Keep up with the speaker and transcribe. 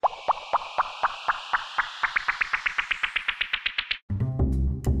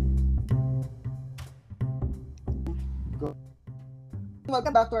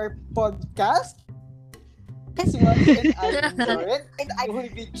Welcome back to our podcast. It's Mami and I am Lauren, and I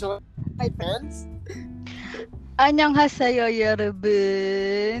will be joined by my friends. Annyeonghaseyo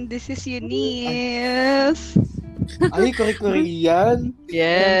여러분. This is Eunice. Ay, Korean.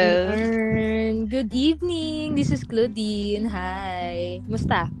 Yes. Good evening. This is Claudine. Hi.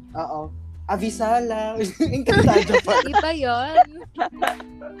 Musta? Oo. Avisala. Encantado pa. Iba yun.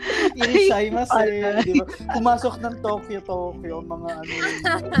 Irishaimasu. Di ba? Pumasok ng Tokyo, mga ano.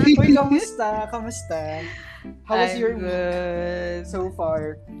 Uy, kamusta? How was your week so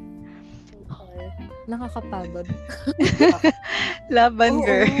far? Nakakapagod. Laban,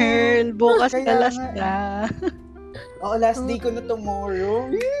 girl. Bukas Kaya na last nga. na. Oo, last day ko na tomorrow.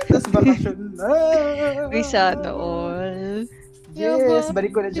 Tapos bakasyon na. Uy, sana all. Yes,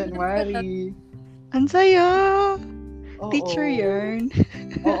 balik ko na January. Ang saya. Oo. Teacher yarn.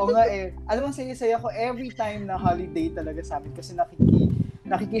 Oo nga eh. Alam mo, saya ko every time na holiday talaga sa amin kasi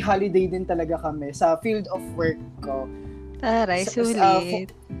nakiki-holiday din talaga kami sa field of work ko. Taray,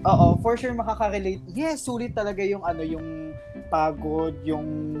 sulit. Oo, for sure makaka-relate. Yes, sulit talaga yung yung pagod,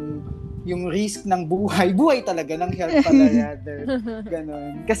 yung risk ng buhay talaga, ng health pala rather.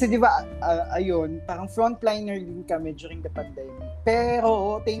 Ganon. Kasi di ba, ayun, parang frontliner din kami during the pandemic.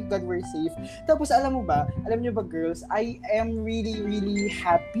 Pero, thank God we're safe. Tapos, alam nyo ba girls, I am really, really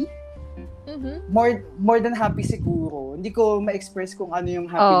happy. Mm-hmm. More than happy siguro. Hindi ko ma-express kung ano yung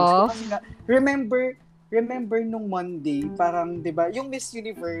happiness ko. Kasi nga, remember nung Monday, parang, di ba, yung Miss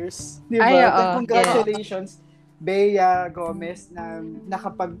Universe, di ba? Congratulations. Yeah. Bea Gomez na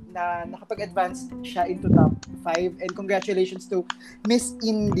nakapag-advance siya into top 5 and congratulations to Miss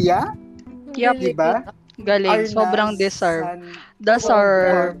India. Yep. Diba? Galing. Arna Sobrang deserve.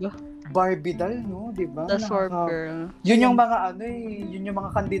 Barbie doll, no? Diba? Deserve, girl. Yun yung mga yun yung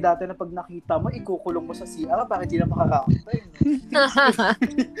mga kandidato na pag nakita mo, ikukulong mo sa CR para hindi na makakakita.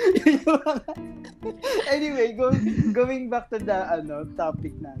 Anyway, going back to the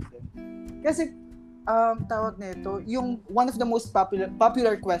topic natin. Kasi tawag nito, yung one of the most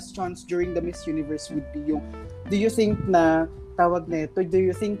popular questions during the Miss Universe would be yung, do you think na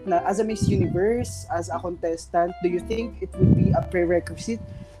as a Miss Universe, as a contestant, do you think it would be a prerequisite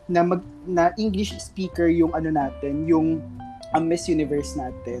na English speaker yung natin, yung Miss Universe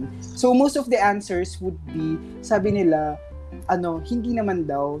natin? So most of the answers would be, sabi nila, hindi naman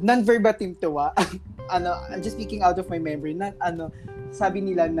daw, non-verbatim to I'm just speaking out of my memory, sabi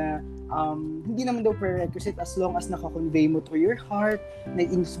nila na hindi naman daw prerequisite as long as naka-convey mo through your heart,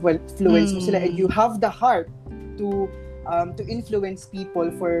 na-influence mo sila, and you have the heart to influence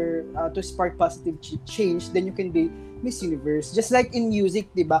people to spark positive change, then you can be Miss Universe. Just like in music,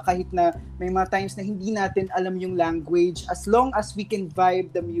 diba? Kahit na may mga times na hindi natin alam yung language, as long as we can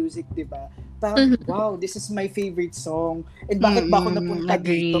vibe the music, diba? Parang, wow, this is my favorite song. And bakit ba ako napunta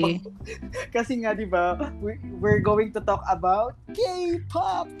dito? Kasi nga, diba, we're going to talk about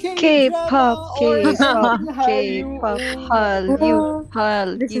K-pop, kdrama, or hallyu.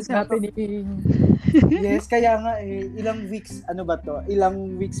 This is happening. Yes, kaya nga ilang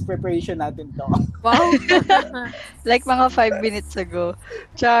weeks preparation natin to. Wow. Like mga 5 minutes ago.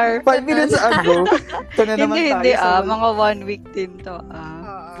 Char. 5 minutes ago. Ito na naman tayo. Hindi, mga 1 week din to.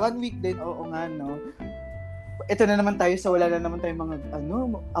 1 week din, oo nga, no? Ito na naman tayo sa wala na naman tayong mga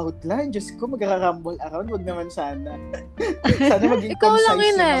outline. Diyos ko, mag-rumble around. Wag naman sana. Sana maging concise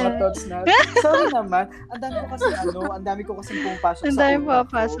yung mga thoughts natin. Sorry naman. Ang dami ko kasi pumapasok sa utak ko. Ang dami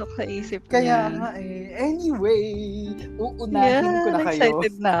papasok sa isip niya. Kaya nga Anyway, uunahin ko na kayo.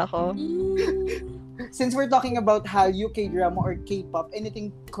 Excited na ako. Since we're talking about hallyu, K-drama, or K-pop,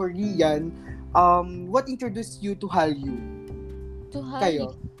 anything Korean, what introduced you to hallyu? To hallyu?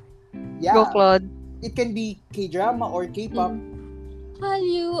 Kayo? Yeah. Go, Claude. It can be K-drama or K-pop.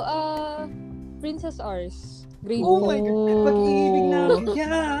 Hallyu, Princess Ours. Grade Oh my God. Pag-ibig na.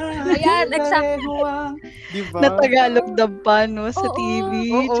 Ayan, exactly. Diba? Na-Tagalog dub pa, no? Sa TV.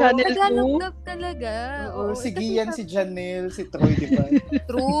 Channel 2. Tagalog dub talaga. Oo, si Gian, si Janelle, si Troy, diba?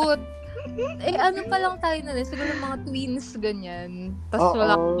 Truth. Pa lang tayo na siguro mga twins, ganyan. Tapos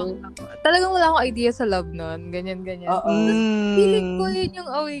talagang wala akong idea sa love nun. Ganyan. Feeling ko yun yung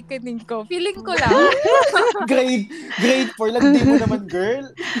awakening ko. Feeling ko lang. grade 4 lang, di mo naman, girl.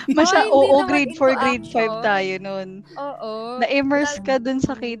 Grade 4, grade 5 tayo nun. Oo. Na-immerse ka dun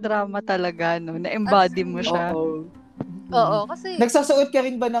sa K-drama talaga, no? Na-embody mo siya. Oo, kasi nagsasuot ka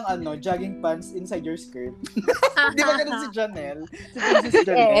rin ba ng jogging pants inside your skirt? Di ba ganun si Janelle? Si Princess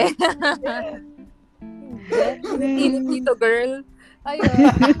Janelle. Init dito, girl. Ayun.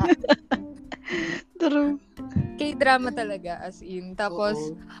 True. K-drama K-drama talaga, as in. Tapos,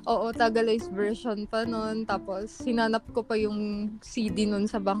 Tagalese version pa nun. Tapos, sinanap ko pa yung CD nun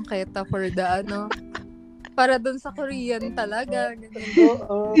sa bangketa for the para dun sa Korean talaga.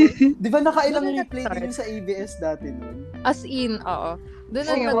 Oo. Di ba nakailang replay din yung sa ABS dati nun? As in, oo. Doon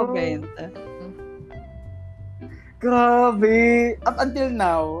Sige, ang mabenta. Grabe! Up until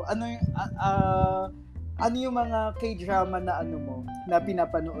now, ano yung mga K-drama na na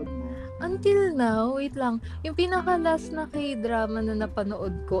pinapanood mo? Until now, wait lang. Yung pinaka-last na K-drama na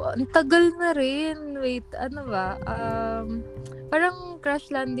napanood ko, ang tagal na rin. Wait, ano ba? Parang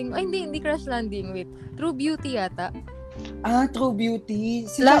Crash Landing. Ay, hindi Crash Landing. Wait, True Beauty yata. True Beauty.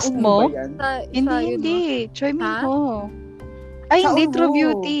 Last mo? Ba yan? Hindi. Choi Min-ho. Ay, hindi. True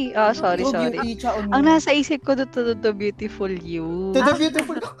Beauty. Sorry. Beauty, Ang nasa isip ko, to the Beautiful You. To the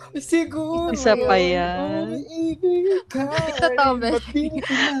Beautiful Siguro. Isa pa yan. Ito, Thomas.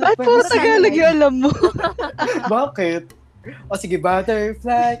 Ba't puro Tagalog yung alam mo? Bakit? Sige,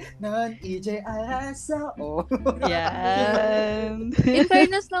 Butterfly ng EJ Arasa. Yan. In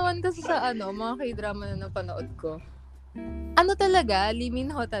fairness naman kasi sa mga K-drama na napanood ko, talaga, Lee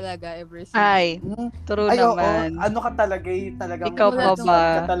Min-ho talaga ever since. Ay, true naman. Ano ka talaga, talagang ikaw pa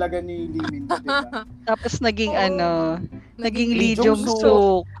ba? Ka talaga ni Lee Min-ho, diba? Tapos naging naging Lee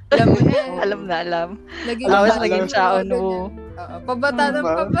Jong-suk. Alam. Tapos naging Chaon-woo. Pabata ng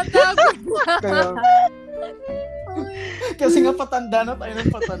pabata. Kasi nga patanda na tayo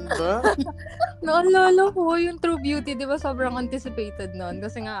ng patanda. Naalala ko yung True Beauty, di ba sobrang anticipated nun?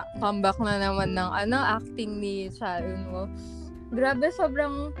 Kasi nga, comeback na naman ng acting ni Chaon-woo. Grabe,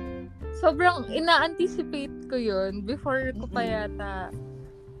 sobrang ina-anticipate ko yun before ko pa yata.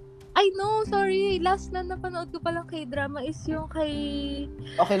 Ay, no, sorry. Last na napanood ko palang K-drama is yung kay...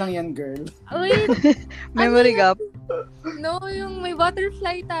 Okay lang yan, girl. Wait. Memory gap. No, yung may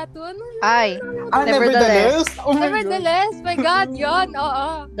butterfly tattoo. Ano yun? Ay, Nevertheless. Oh my Nevertheless, my God, yun.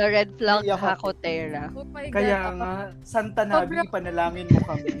 Oo. The Red Flag Hakotera. Oh my God. Kaya nga, Santa Nabi, panalangin mo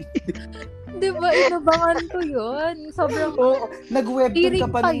kami. Di ba, inabangan ko yun. Sobrang... Nag-webtoon ka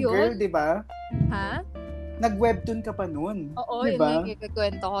pa nun, girl, di ba? Ha? Nag-webtoon ka pa nun. Oo, diba? yun yung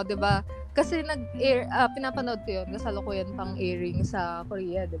ikikwento ko, di ba? Kasi pinapanood ko yun, kasalukuyan pang airing sa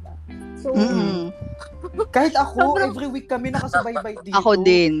Korea, di ba? So, kahit ako, every week kami nakasubaybay dito. Ako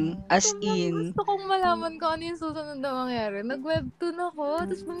din, as in. Gusto kong malaman kung ano yung susunod na mangyari. Nag-webtoon ako,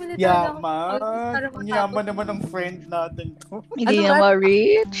 tapos bumili tayo Yaman. Yaman naman ang friend natin to. Hindi na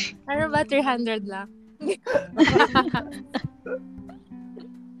ma-reach. Ano ba? 300 lang.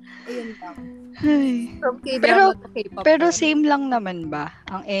 Ayun lang. From K-drama to K-pop. Pero same lang naman ba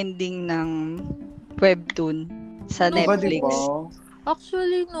ang ending ng webtoon sa Netflix? Diba?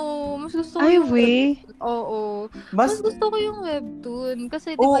 Actually, no. Mas gusto ko yung webtoon. Oo. Mas gusto ko yung webtoon.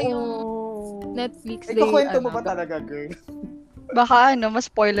 Kasi di ba yung Netflix Ikaw kwento mo ba talaga, girl? Baka mas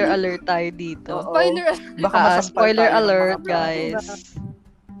spoiler alert tayo dito. Spoiler alert, guys.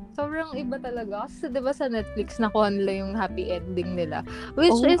 Sobrang iba talaga. Kasi diba sa Netflix, nakuha nila yung happy ending nila.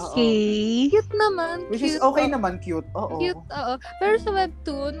 Which is cute naman. Which is okay naman, cute. Cute, oo. Pero sa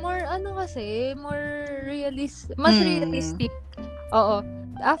webtoon, more mas realistic. Oo.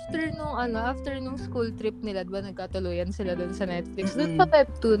 After nung school trip nila, diba nagkatuluyan sila doon sa Netflix. Doon sa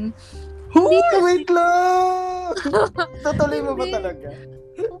webtoon. Wait lang! Tutuloy mo ba talaga?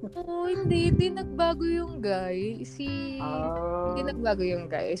 Oo, hindi nagbago yung guy. Hindi nagbago yung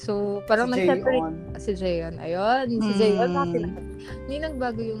guy. So, parang si Jaeon. Ayun, si Jaeon hindi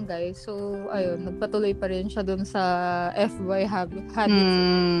nagbago yung guy. So, ayun, nagpatuloy pa rin siya dun sa FY habits.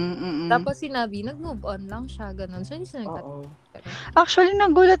 Tapos si Nabi, nag-move on lang siya, ganun. So, hindi siya Actually,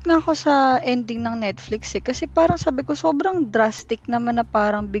 nagulat nga ako sa ending ng Netflix kasi parang sabi ko, sobrang drastic naman na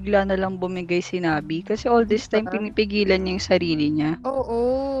parang bigla na lang bumigay si Nabi kasi all this time pinipigilan niya yung sarili niya.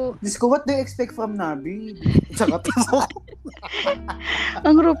 Oo. Diyos ko, what do you expect from Nabi?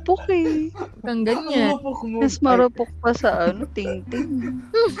 Ang rupok eh. Kang ganyan. Mas marupok pa sa ting-ting.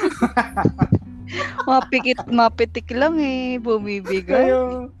 Mapitik lang eh. Bumibigay.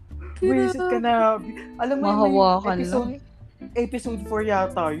 Wisit ka na. Alam mo, mahawakan lang. Episode 4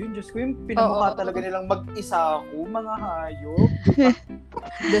 yata yun. Diyos ko, yung pinamukha talaga nilang mag-isa ako. Mga hayop.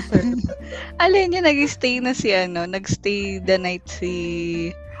 Alin yun, nag-stay na si nag-stay the night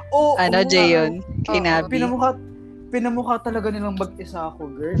si Jaeon, kay Nabi. Pinamukha talaga nilang mag-isa ako,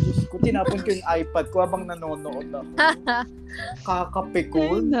 girl. Diyos ko, tinapon ko yung iPad ko habang nanonood ako.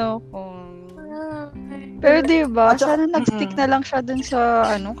 Kakapikon. Pero diba, sana nag-stick na lang siya dun sa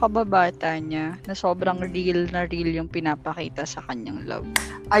kababata niya na sobrang real yung pinapakita sa kanyang love.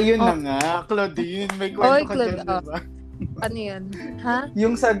 Ayun na nga, Claudine, may kwento ka dyan, diba? Ano yan? Ha?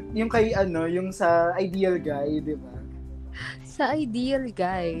 Yung sa Ideal Guy, diba? Sa ideal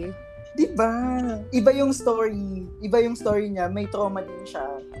guy. Diba? Iba yung story. Iba yung story niya. May trauma din siya.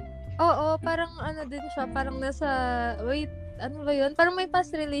 Oo, parang ano din siya, parang nasa, wait, ano ba yun? Parang may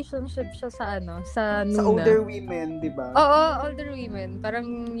past relationship siya sa sa Nuna. Sa older women, di ba? Oo, older women.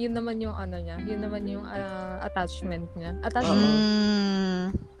 Parang yun naman yung niya. Yun naman yung attachment niya.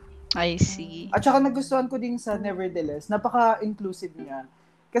 I see. At saka nagustuhan ko din sa Nevertheless, napaka-inclusive niya.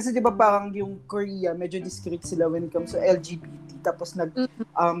 Kasi 'di ba parang yung Korea, medyo discreet sila when it comes to LGBT. Tapos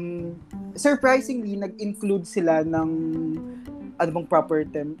surprisingly nag-include sila ng ano bang proper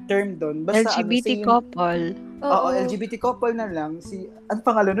term doon? Basta LGBT couple. Oo, LGBT couple na lang. Ano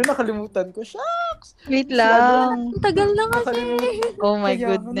pangalan nun? Nakalimutan ko. Shucks! Wait lang. Tagal na kasi. Oh my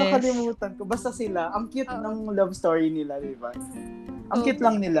goodness. Nakalimutan ko. Basta sila. Ang cute ng love story nila, di ba? Ang cute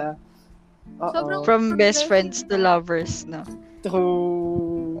lang nila. From best friends to lovers, no?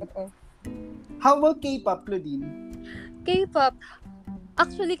 True. How about K-pop, Claudine? K-pop.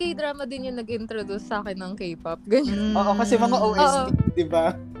 Actually, kdrama din yung nag-introduce sa akin ng K-pop. Ganyan. Oo, kasi mga OST, di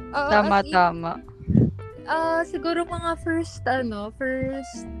ba? Tama. Siguro mga first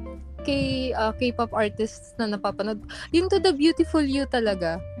K-pop artists na napapanood. Yung To the Beautiful You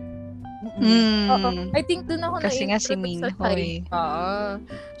talaga. I think doon ako kasi nga si Minho Tsaka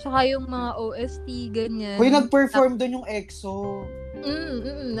yung mga OST, ganyan. Hoy, nag-perform doon yung EXO.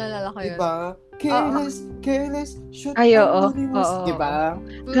 Nalala ko yun. Diba? Careless, shoot oo. Diba?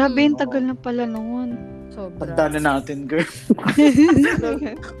 Grabe, yung tagal na pala noon. Sobra. Tanda na natin, girl.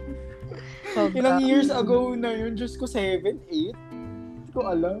 Ilang years ago na yun? Diyos ko, 7, 8? Hindi ko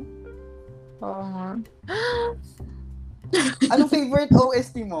alam. Oo nga. Anong favorite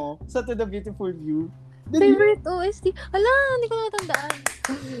OST mo sa To the Beautiful You? Favorite OST? Hala, hindi ko natandaan.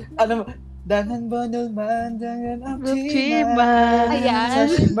 Ano ba? Danan ba naman, dangan ang Chiba. Ayan. Sa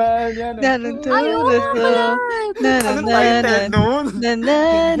Chiba, yan. Ayaw nga pala. Anong title nun? Na.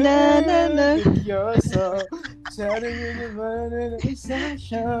 Seryoso. Sabi mo naman na isa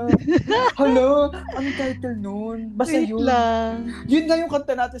siya. Hello? Anong title nun? Basta yun. lang. Yun nga yung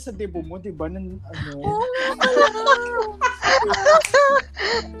kanta natin sa demo mo, di ba?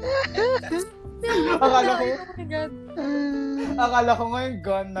 Akala ko, oh my God. akala ko ngayon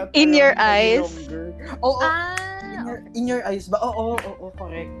gone na. In your eyes? Oo. In your eyes ba? Oo,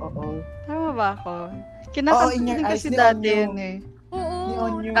 correct. Oo. Tama ba ako? Kinakanta in your din eyes, kasi ni dati Onyo. yun eh. Ni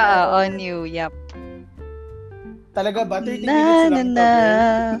Onyo. On you, yep. Talaga ba? 30 minutes lang to,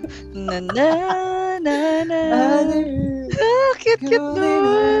 Cute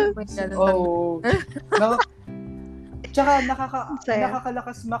nun. Oo. Tsaka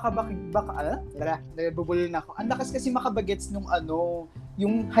nakakalakas nabubulol na ako. Ang lakas kasi makabagets nung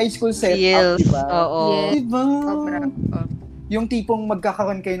yung high school setup, diba? Oo. Diba? Sobra. Yung tipong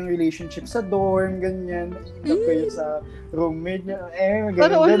magkakaroon kayo ng relationship sa dorm, ganyan. Naiinggap kayo sa roommate niya.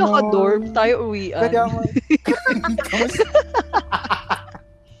 Pero all naka-dorm, tayo uwian. Kaya mo,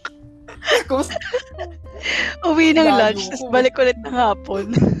 uwi ng lunch, tapos balik ulit ng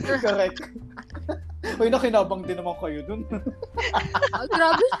hapon. Correct. Uy, nakinabang din naman kayo dun.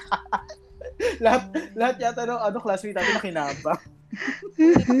 Grabe. lahat yata ng classmate natin nakinabang.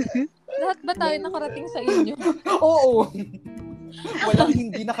 Lahat ba tayo nakarating sa inyo? Oo. Walang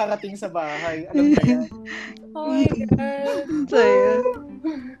hindi nakarating sa bahay. Alam mo yan? Oh my God.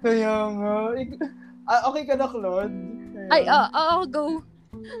 Kaya nga. Okay ka na, Claude? Ay, go.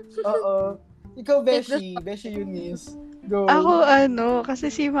 Oo. Ikaw, Beshi Eunice. Go. Ako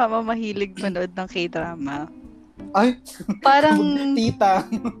kasi si Mama mahilig manood ng K-drama. Ay, parang tita.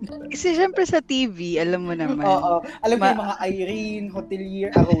 Kasi syempre sa TV, alam mo naman. Oo. Alam mo yung mga Irene,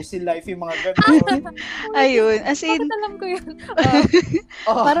 Hotelier, Rosy Life, yung mga gano'n. Ayun, as in, alam ko yun.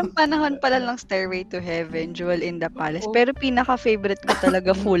 parang panahon pala lang Stairway to Heaven, Jewel in the Palace. Pero pinaka-favorite ko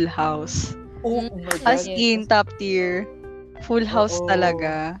talaga Full House. Oh my God. As in, top tier. Full House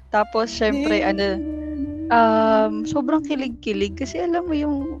talaga. Tapos, syempre, sobrang kilig-kilig. Kasi alam mo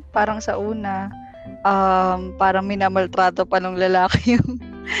yung parang sa una, parang minamaltrato pa ng lalaki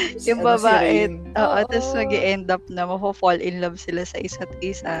yung babae. Tapos mag-end up na mafo-fall in love sila sa isa't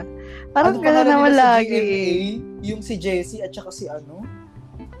isa. Parang gano'n naman lagi eh. Yung si Jessie at saka si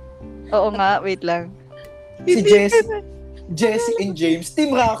Oo nga, wait lang. Si Jessie and James.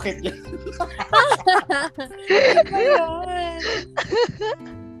 Team Rocket yan.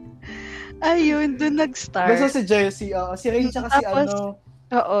 Ayun, doon nag-start. Basta si Jessie, si Rain tsaka si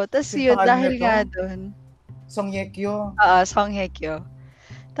Oo, tas yun, dahil nga doon. Song Hye-kyo. Song Hye-kyo.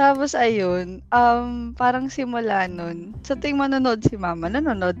 Tapos ayun, parang simula nun, sa tuwing manonood si Mama,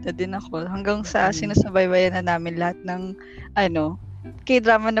 nanonood na din ako. Hanggang sa sinusubaybayan na namin lahat ng,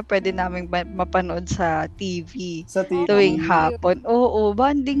 K-drama na pwede naming mapanood sa TV Sa TV. tuwing hapon. Oo,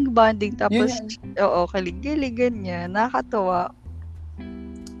 bonding. Tapos, Yun. kilig-kilig, ganyan. Nakakatawa.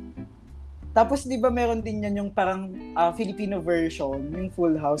 Tapos, di ba meron din yan yung parang Filipino version, yung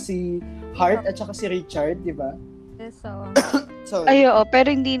Full House, si Hart at saka si Richard, di ba? Yes, so. Sorry. Ay, oo,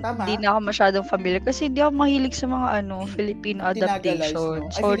 pero hindi Tama. na ako masyadong familiar kasi hindi ako mahilig sa mga Filipino adaptation. No?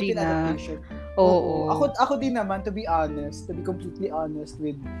 Sorry Filipino na. adaptation. Oo. Ako din naman, to be completely honest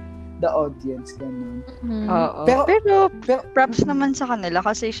with the audience, ganun. Oo. Pero props naman sa kanila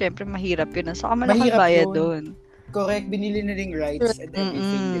kasi syempre mahirap yun. Saka malaking bayad doon. Correct, binili na ring rights and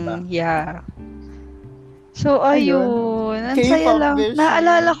everything, di ba? Yeah. So, ayun. Ang saya lang.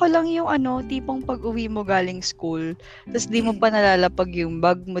 Naalala ko lang yung tipong pag-uwi mo galing school, tapos di mo pa nalalapag yung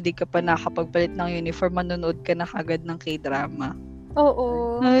bag mo, di ka pa nakapagpalit ng uniform, manonood ka na kagad ng K-drama.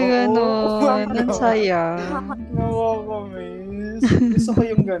 Oo. Ay, gano'n. Ang saya. Nakakamiss. Gusto ko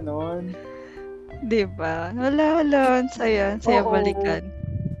yung gano'n. Diba? Wala. Ang saya. Ang saya balikan.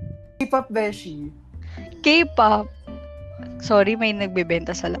 K-pop beshi. K-pop. Sorry, may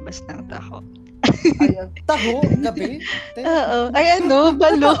nagbebenta sa labas ng taho. Ay, taho? Gabi? Oo. Ay,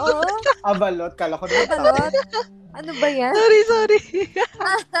 balot. Balot. Kala ko na balot. Ano ba yan? Sorry.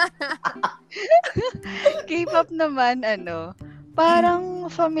 K-pop naman, parang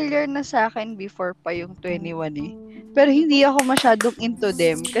familiar na sa akin before pa yung 21 eh. Pero hindi ako masyadong into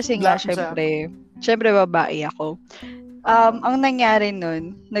them kasi nga, syempre babae ako. Ang nangyari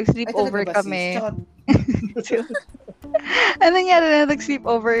nun, nag-sleepover kami.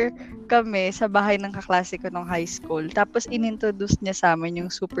 Nag-sleepover kami sa bahay ng kaklase ko nung high school. Tapos, inintroduce niya sa amin yung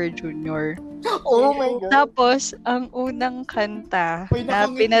Super Junior. Oh my God. Tapos, ang unang kanta na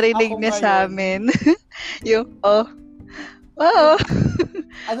pinarinig niya sa amin, yung, no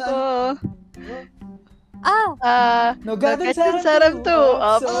sarap to.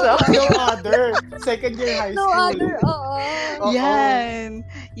 No other. Second year high school. No other, oo. Yan.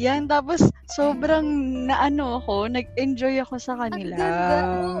 Tapos, sobrang ako, nag-enjoy ako sa kanila. Ang ganda,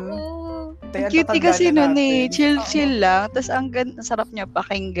 oo. Ang cute kasi nun eh. Chill lang. Tapos, ang sarap niya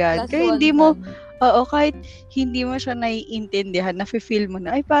pakinggan. Kaya hindi mo, kahit hindi mo siya naiintindihan, nafe-feel mo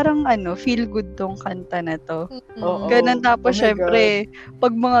na, ay parang feel good tong kanta na to. Ganun. Tapos, syempre,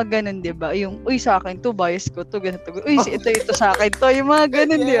 pag mga ganun, diba, yung, uy, sa akin to, bias ko to, ganito. Uy, ito sa akin to. Yung mga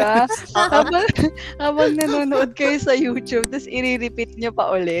ganun, diba? Habang nanonood kayo sa YouTube, tapos i-repeat nyo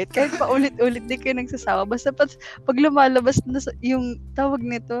pa ulit. Kahit pa ulit-ulit, di kayo nagsasawa. Basta pag lumalabas na yung tawag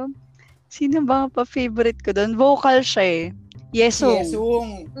nito, sino ba pa favorite ko doon? Vocal siya eh. Yesung.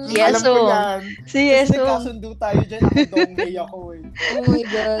 Alam ko yan. Si Yesung. Nagkasundo tayo dyan. Ako donggay ako eh. Oh my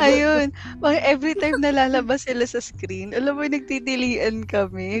God. Ayun. Every time nalalabas sila sa screen, alam mo, nagtitilian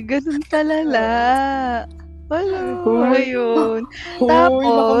kami. Ganun talala. Wala. Ayun.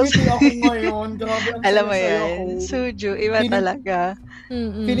 Tapos, nakamiti ako ngayon. Grabe ang alam mo saya-saya yan. ko. Suju, iba talaga.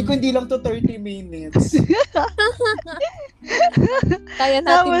 Feeling ko hindi lang to 30 minutes. Kaya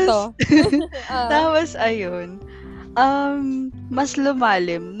natin to. Tapos, ayun. Mas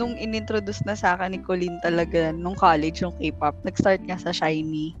lumalim nung inintroduce na sa akin ni Colleen talaga nung college, yung K-pop. Nag-start nga sa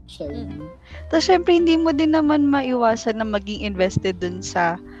SHINee. Tapos, syempre, hindi mo din naman maiwasan na maging invested dun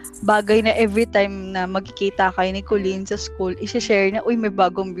sa bagay na every time na magkikita kayo ni Colleen sa school, isi-share niya, uy, may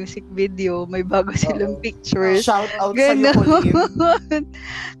bagong music video, may bago silang pictures. Shout out sa'yo, Colleen.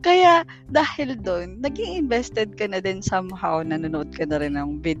 Kaya, dahil doon, naging invested ka na din somehow, nanonood ka na rin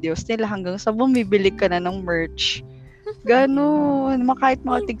ng videos nila hanggang sa bumibili ka na ng merch. Ganun. Kahit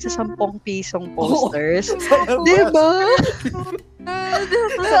mga tig sa 10 pisong posters. Diba?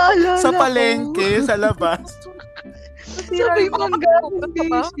 Sa palengke, sa labas. Sabay manggang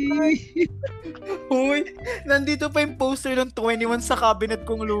busy. Uy, nandito pa yung poster ng 21 sa cabinet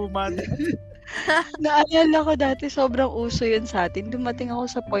kong luma. Naalala ko dati, sobrang uso yun sa atin. Dumating ako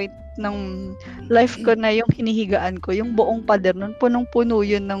sa point ng life ko na yung hinihigaan ko, yung buong pader nun, punong-puno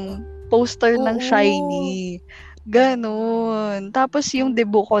yun ng poster ng SHINee. Ganon. Tapos yung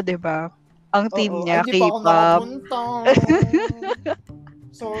debut ko, diba? Ang team niya, K-pop.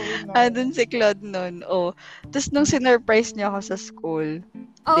 Sorry na. Dun si Claude nun. Tapos nung sinurprise niya ako sa school,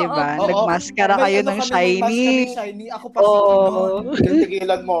 diba? Nagmaskara kayo ng SHINee. Ako pa si Tugon.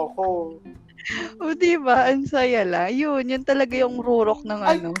 Tigilan mo ako. Diba? Ang saya lang. Yun talaga yung rurok ng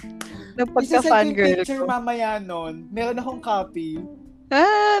ng pagka-fangirl ko. Picture mamaya nun. Meron akong copy.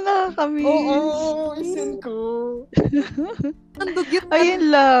 Nakakamiss. Oo, isin ko. Ang dugyot.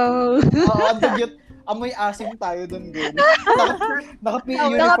 Ayun lang. Ang dugyot. Amoy asim tayo dun, girl.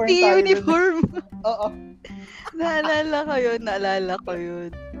 Naka-P uniform. Oo. Naalala ko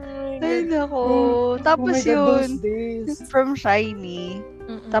yun. Oh my Ay, nako. Oh Tapos my God, those yun, days. from Shiny.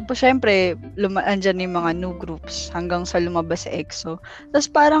 Tapos, syempre, andyan yung mga new groups hanggang sa lumabas sa EXO. Tapos,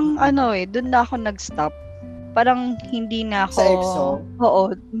 parang, doon na ako nag-stop. Parang, hindi na ako... Sa EXO? Oo,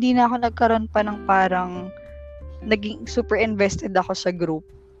 hindi na ako nagkaroon pa ng parang naging super invested ako sa group.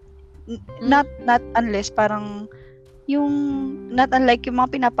 Not unless, parang, not unlike yung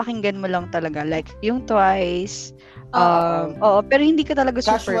mga pinapakinggan mo lang talaga. Like, yung Twice, oo, pero hindi ka talaga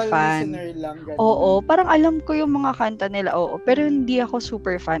super Casual fan. listener lang, ganun. Oo, parang alam ko yung mga kanta nila, oo. Pero hindi ako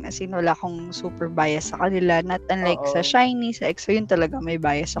super fan, as in wala akong super bias sa kanila. Not unlike sa Shiny, sa EXO, yun talaga may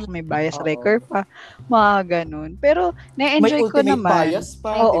bias ako. May bias wrecker pa, mga ganun. Pero, na-enjoy ko naman. May ultimate bias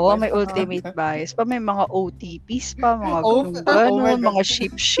pa, oo, diba? may ultimate bias pa. May mga OTPs pa, mga Oh ganun, my God. mga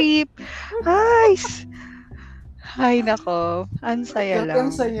sheep. Ay, nako. Ang saya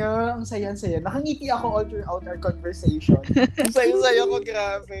lang. Ang saya. Nakangiti ako all throughout our conversation. Ang saya ko,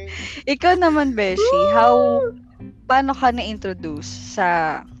 grabe. Ikaw naman, Beshi, paano ka na-introduce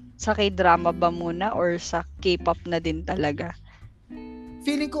sa K-drama ba muna or sa K-pop na din talaga?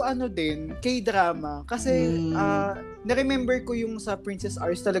 Feeling ko din, K-drama. Kasi, na-remember ko yung sa Princess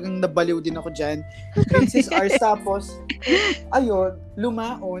Rs, talagang nabaliw din ako dyan. Princess Rs, tapos, ayun,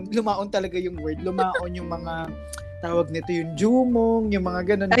 lumaon talaga yung word. Lumaon yung mga, tawag nito yung Jumong, yung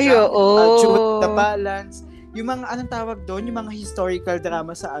mga ganun. June, The Balance. Yung mga, anong tawag doon? Yung mga historical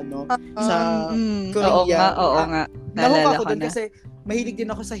drama sa sa Korea. Oo nga. Nahook ako doon kasi mahilig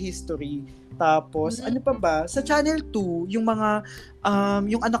din ako sa history. Tapos, ano pa ba? Sa Channel 2, yung mga,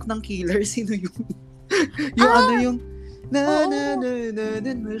 yung anak ng killer, sino yung,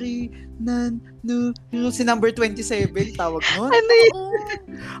 yung si number 27, tawag nun? Ano yun?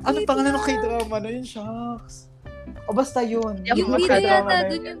 Ano pangalan ng K-drama na yun? Shucks. O basta yun. Yung bida yata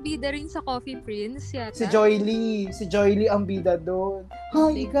doon, yung bida rin sa Coffee Prince yata. Si Joy Lee ang bida doon.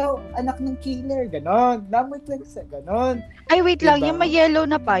 Hoy, ikaw, anak ng killer. Ganon. Number 27. Ganon. Ay, wait lang. Yung may yellow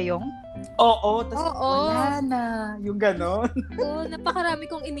na payong? Oo. Tapos wala na. Yung ganon. Oo, napakarami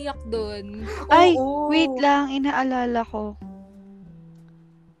kong iniyak doon. Ay, wait lang. Inaalala ko.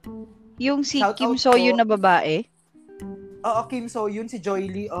 Yung si Kim So-yoon na babae? Oo, Kim So-yoon. Si Joy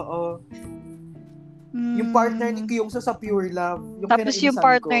Lee. Oo. Yung partner ni Kyungso sa Pure Love. Yung tapos yung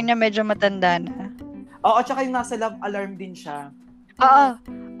partner niya medyo matanda na. Oo, tsaka yung nasa Love Alarm din siya.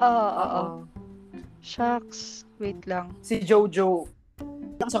 Oo. Shucks. Wait lang. Si Jojo.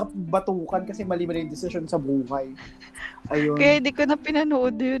 Sa batukan kasi mali-mali yung decision sa buhay. Ayun. Kaya di ko na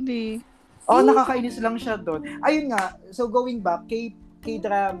pinanood yun eh. Nakakainis lang siya doon. Ayun nga. So going back,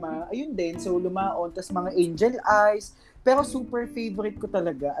 K-drama, ayun din. So lumaon. Tas mga Angel Eyes. Pero super favorite ko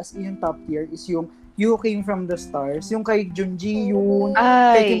talaga as in top tier is yung You Came From The Stars. Yung kay Jun Ji Yoon.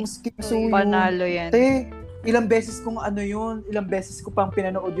 Kay Kim Soo Yoon. Panalo yan. Ilang beses ko pang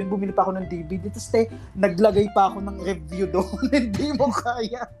pinanood yun. Bumili pa ako ng DVD. Tapos naglagay pa ako ng review doon. Hindi mo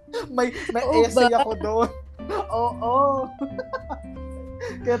kaya. May essay ako doon. Oo.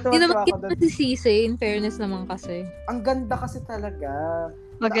 Kaya hindi naman kita si Sise, in fairness naman kasi. Ang ganda kasi talaga.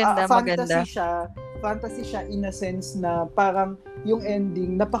 Maganda. Fantasy siya in a sense na parang yung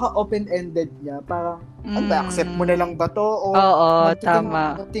ending, napaka-open-ended niya. Parang, accept mo na lang ba to? Oo,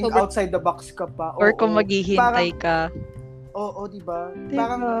 tama. Think outside the box ka pa. Or kung maghihintay ka. Oo, diba?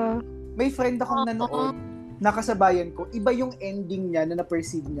 Parang, may friend akong nanood, nakasabayan ko, iba yung ending niya na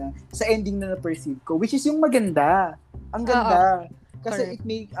na-perceive niya sa ending na na-perceive ko, which is yung maganda. Ang ganda. Kasi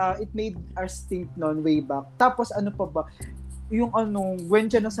it made us think noon way back. Tapos ano pa ba? Yung when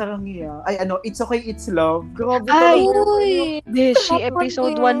siya nasarangiya, It's Okay, It's Love. Grabe talaga. Beshi,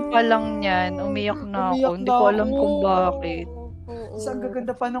 episode 1 pa lang yan. Umiyak na ako. Hindi ko alam kung bakit. Ang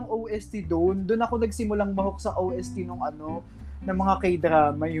gaganda pa ng OST doon. Doon ako nagsimulang mahok sa OST ng mga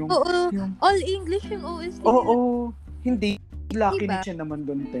K-drama. Yung all English yung OST. Oo. Hindi. Lucky diba? Siya naman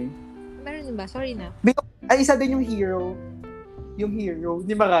doon, te. Meron ba? Sorry na. Isa din yung hero. Yung hero.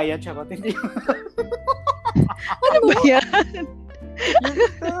 Ni Mariah, charot. Hindi. Ano ba yan?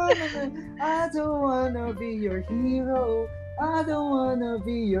 I don't wanna be your hero. I don't wanna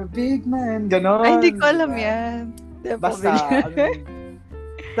be your big man. Ganon. Ay, hindi ko alam yan. Basta,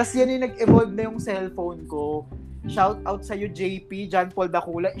 tas yan yung nag-evolve na yung cellphone ko. Shout out sa'yo, JP, John Paul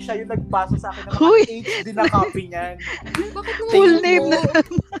Dacula. Siya yung nagpasa sa akin ng mga HD na copy niyan. Full name na.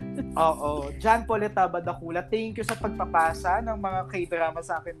 Oo. John Paul Dacula. Thank you sa pagpapasa ng mga K-drama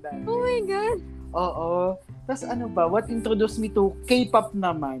sa akin dahil. Oh my God. Oo. Tapos what introduced me to K-pop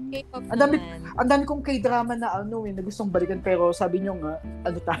naman. Ang dami kong K-drama na na gustong balikan, pero sabi nyo nga,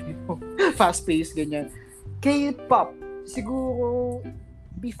 tayo, fast-paced, ganyan. K-pop, siguro,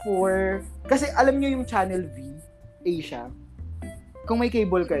 before, kasi alam nyo yung Channel V, Asia. Kung may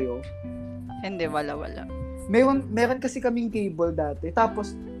cable kayo. Hindi, wala. Meron kasi kaming cable dati.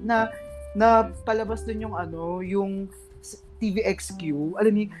 Tapos, na palabas dun yung yung TVXQ.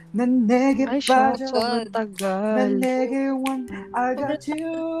 Alam niyo, nanege Ay, pa shit. Sobrang tagal. nanege one, I got you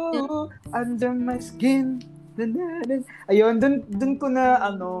under my skin. Ayun, dun ko na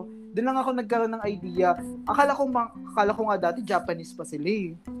dun lang ako nagkaroon ng idea. Akala ko nga dati Japanese pa sila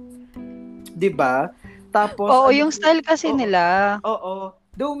eh. 'Di ba? Tapos Oo, yung style kasi nila. Oo.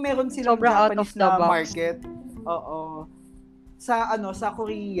 Though meron silang sobrang out of Japanese the na box. market. Oo. Sa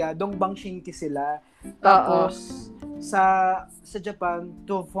Korea, Dongbang-shinki sila. Tapos sa Japan,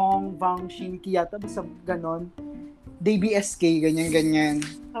 Dovong Bang Shinki yata basta ganon. DBSK ganyan.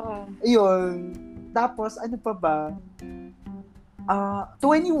 Ayun. Tapos ano pa ba?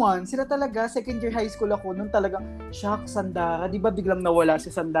 21, sila talaga, second year high school ako, nung talagang, shock, Sandara. Di ba biglang nawala si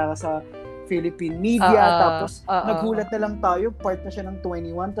Sandara sa Philippine media, tapos nagulat na lang tayo, part na siya ng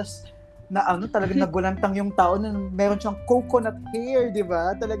 21, tapos talagang nagulantang yung tao na meron siyang coconut hair, di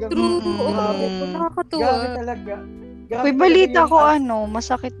ba? Talagang, Grabe, nakakatuwa. Grabe talaga. May balita ko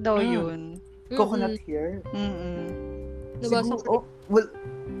masakit daw yun. Coconut hair? Nabasa ko.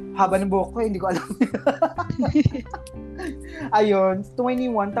 Haba ng buhok ko, hindi ko alam. Ayun,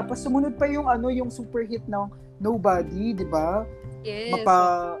 21. Tapos sumunod pa yung super hit ng Nobody, di ba? Yes.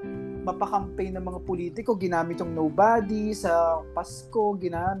 Mapa-campaign ng mga politiko, ginamit yung Nobody sa Pasko,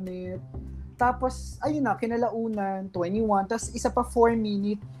 ginamit. Tapos, ayun na, kinalaunan, 21. Tapos isa pa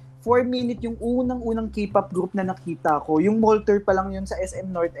 4-minute yung unang K-pop group na nakita ko. Yung Molter pa lang yun sa SM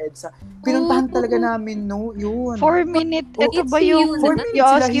North EDSA. Pinuntahan talaga namin, yun. 4-minute? Ito ba yung 4 minutes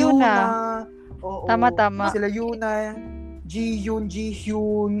sila Yuna. Oo. Tama. Sila Yuna, Ji-hyun,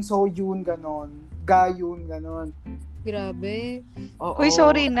 So-hyun, ganon. Ga-hyun, ganon. Grabe. Oo. Uy,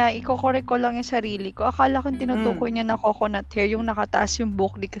 sorry na. Iko-correct ko lang yung sarili ko. Akala ko tinutukoy niya na coconut hair, yung nakataas yung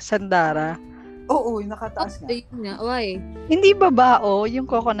buhok ni Sandara. Oo, yung nakataas nga. Why? Hindi babao yung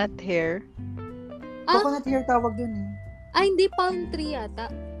coconut hair. Coconut hair tawag dun eh. Hindi palm tree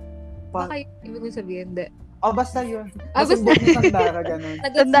yata. Baka yung ibig mong sabihin, hindi. Basta yun. Basta buhok ni Sandara, ganun.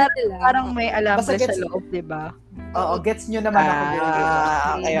 Sandara, parang may alambre Basta sa loob, diba? Oo, gets nyo naman ako.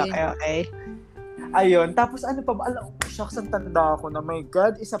 Okay. Ayun, tapos ano pa ba? Shucks, ang tanda ako na, my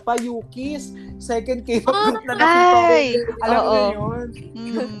God, isa pa, Yuki's second K-pop group na nakita ko. Alam mo yun?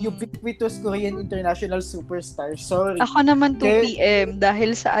 Ubiquitous Korean International Superstar. Sorry. Ako naman 2 PM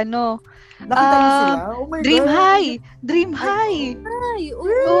dahil sa Nakita niyo sila? Oh my Dream God. High! Dream High!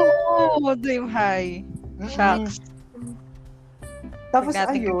 Oo. Dream High. Shucks. Tapos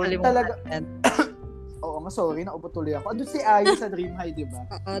ayun, talaga. Oo nga, sorry, naubo tuloy ako. Doon si Ayo sa Dream High, di ba?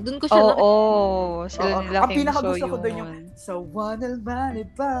 Doon ko siya sila nila Ang pinakagusto ko doon yung sa Wanal Bali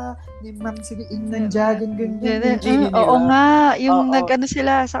pa ni Ma'am sige inanjagan ganyan. Oo nga, yung nag-ano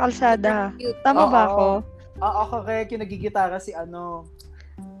sila sa kalsada. Tama ba ako? Oo, correct. Yung nagigitara si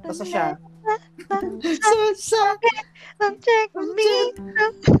Basta siya. Check me.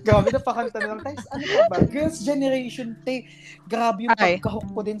 Grabe na pakanta na lang tayo. Ano ba? Girls' Generation Tay. Grabe yung pagkahook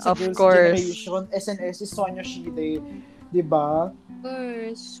ko din sa Girls' Generation. SNS si Sonia Shide. Diba? Of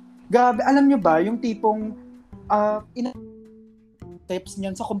course. Grabe. Alam nyo ba, yung tipong types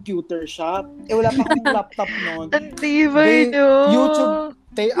niyan sa computer shop. Wala pa akong laptop noon. Antibay nyo. YouTube,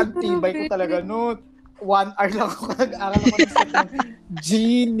 antibay ko talaga noon. 1 hour lang ako nag-aral ako ng set ng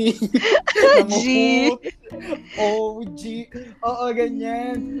Genie. G. OG. Oo,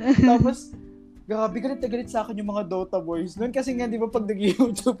 ganyan. Tapos, grabe, galit na galit sa akin yung mga Dota boys noon. Kasi nga, di ba, pag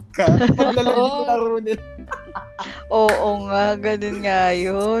nag-YouTube ka, paglalaro ko laro nila. Oo nga, ganun nga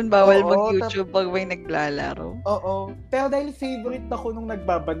yun. Bawal mag-YouTube pag may naglalaro. Oo. Pero dahil favorite ako nung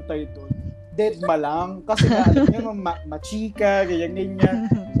nagbabantay doon, deadma lang. Kasi nga, alam nyo, machika, ganyan.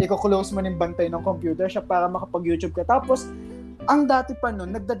 Iko-close mo ng bantay ng computer siya para makapag-YouTube ka. Tapos, ang dati pa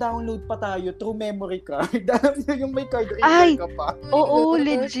nun, nagda-download pa tayo through memory card. Alam nyo yung may card reader ka pa. Oo,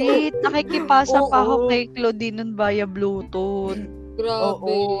 legit. Nakikipasa pa ako kay Claudine nun via Bluetooth. Grabe.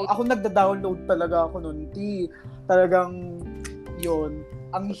 Oo. Ako nagda-download talaga ako nun, Talagang, yun.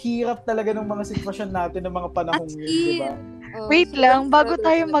 Ang hirap talaga ng mga sitwasyon natin ng mga panahong yun, di ba? Wait lang, bago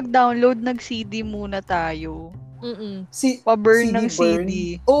tayo mag-download, nag-CD muna tayo. Pa-burn ng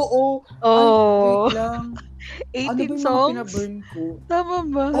CD. Oo. Wait lang. 18 songs? Ano ba yung pinaburn ko? Tama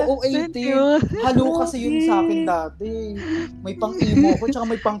ba? Oo, 18. Halo kasi yun sa akin dati. May pang-emo ko, tsaka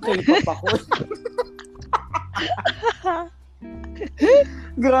may pang-K-pop ako.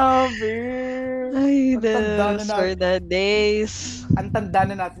 Grabe. Ay, those were the days. Ang tanda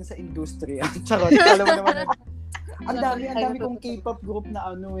na natin sa industriya. Charot, alam mo naman. Ang dami kong K-pop group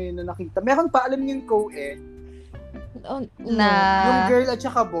na na nakita. Meron pa, alam niyo yung Coed? Na, Yung girl at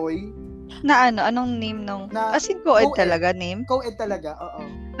saka boy. na ano, anong name nung, as in co-ed talaga name? Co-ed talaga, oo.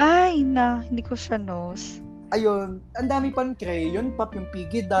 Ay, hindi ko siya knows. Ayun, ang dami pang crayon pop, yung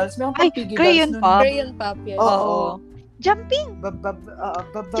piggy dolls. Meron Ay, pang piggy crayon dolls. pop? Crayon pop, yes. Oo. Jumping!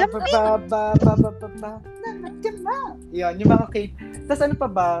 Yan, yung mga cake. Tapos ano pa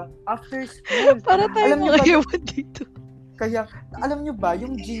ba? After school. Para tayo Alam niyo mga ba- ewan dito. Kaya, alam nyo ba,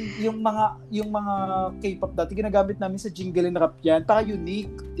 yung mga K-pop dati, ginagamit namin sa jingle and rap yan. Para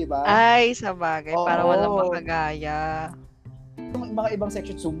unique, di ba? Ay, sa bagay. Para Oo. walang makagaya. Yung mga ibang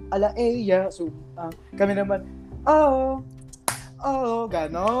section, ala eya, kami naman, oh,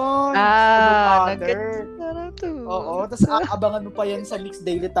 ganon. Nag-gets na to. Oo, tapos abangan mo pa yan sa Mix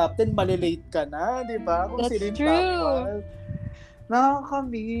Daily Top 10, malilate ka na, di ba? Kung That's sino yung true. top 1.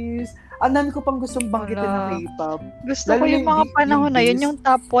 Nakakamiss. Ang dami ko pang gustong banggitin na K-pop. Gusto Lalo ko yung mga panahon na yun, Beast. yung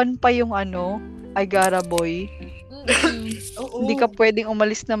top 1 pa yung I Got a Boy. Oo. Hindi ka pwedeng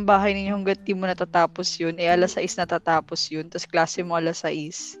umalis ng bahay ninyo hanggat di mo natatapos yun. Alas 6 natatapos yun. Tapos klase mo alas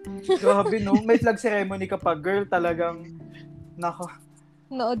 6. Grabe, no? May flag ceremony ka pa, girl. Talagang, nako,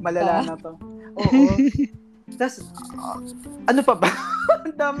 Nood malala ka. na to. Oo. Tapos, ano pa ba?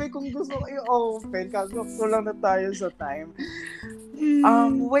 Ang dami kong gusto i-open. Kaso kulang na tayo sa time.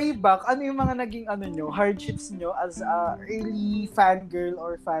 Way back, ano yung mga naging hardships nyo as a early fangirl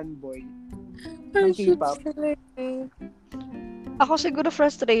or fanboy ng K-pop? Ako siguro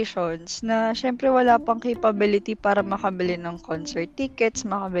frustrations na syempre wala pang capability para makabili ng concert tickets,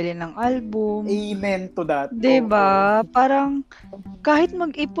 makabili ng album. Amen to that. Diba? Parang kahit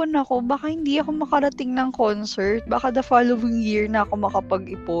mag-ipon ako, baka hindi ako makarating ng concert. Baka the following year na ako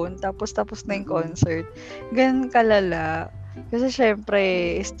makapag-ipon. Tapos na yung concert. Ganun kalala. Kasi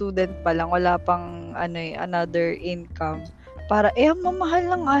syempre, student pa lang. Wala pang another income. Para, ang mamahal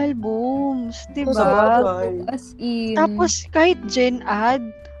ng albums. Diba? As in. Tapos, kahit Gen Ad,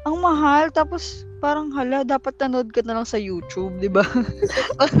 ang mahal. Tapos, parang dapat nanood ka na lang sa YouTube, di ba?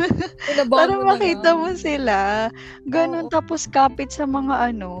 Para makita mo sila. Ganon. Tapos, kapit sa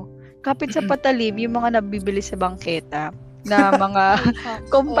mga kapit sa patalim, yung mga nabibili sa bangketa na mga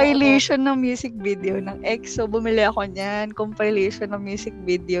compilation ng music video ng EXO. Bumili ako niyan. Compilation ng music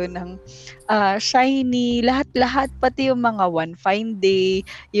video ng Shiny. Lahat-lahat. Pati yung mga One Fine Day.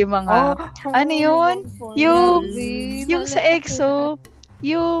 Yung mga, yung sa EXO,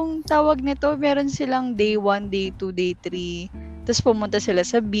 yung tawag nito, meron silang day 1, day 2, day 3. Tapos pumunta sila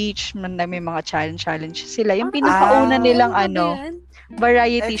sa beach, may mga challenge sila. Yung pinakauna nilang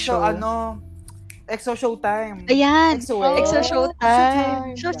variety EXO, show. EXO Showtime. Ayan, EXO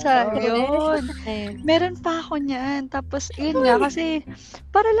Showtime. Showtime, yun. Meron pa ako niyan. Tapos, yun nga, kasi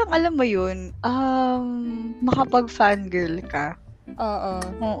para lang alam mo yun, makapag-fangirl ka.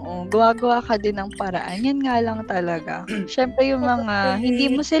 Oo. Gawa ka din ng paraan. Yan nga lang talaga. Siyempre yung mga, hindi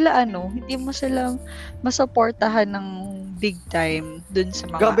mo sila masuportahan ng big time dun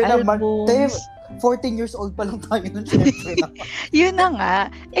sa mga Grabe albums. naman. 14 years old pa lang tayo nun, syempre naman. Yun na nga.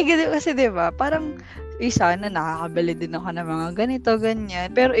 Kasi diba, parang isa na nakakabili din ako ng mga ganito,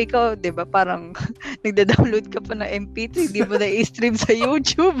 ganyan. Pero ikaw, diba, parang nagda-download ka pa ng MP3, di mo na i-stream sa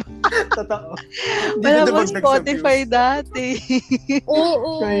YouTube. Totoo. Wala pa Spotify dati.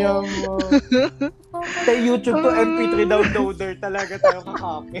 Oo. Kaya mo. Sa YouTube to MP3 downloader talaga tayo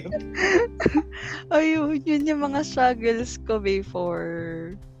kakapit. Ayun, yun yung mga struggles ko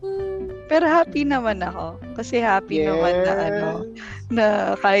before. Pero happy naman ako. Kasi happy naman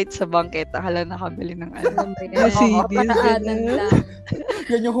na kahit sa bangketa ka lang nakabili ng CD. Paraanan lang.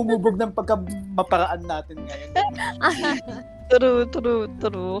 Yan yung humubog ng pagka-maparaan natin ngayon.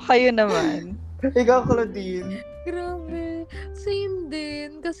 True. Kayo naman. Ikaw, Claudine. Grabe. Same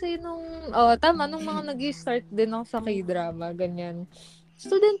din. Kasi nung mga nag-start din ako sa K-drama, ganyan.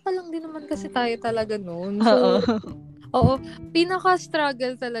 Student pa lang din naman kasi tayo talaga noon. So,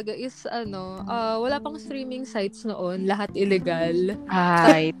 pinaka-struggle talaga is wala pang streaming sites noon, lahat illegal.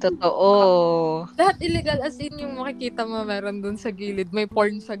 Ay, totoo. Lahat illegal as in yung makikita mo meron dun sa gilid, may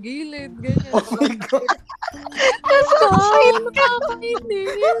porn sa gilid, ganyan. Oh my God.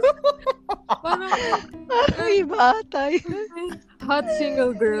 Nakakainis. Parang Ay, bata yun. hot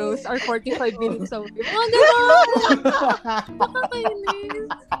single girls are 45 minutes away. Mga gano'n! Nakakainis.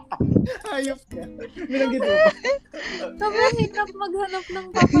 Ayop ka. Binanggit mo ba? Sobrang hirap maghanap ng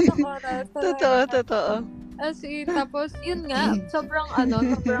papa ng oras. Totoo. As in, tapos, yun nga, sobrang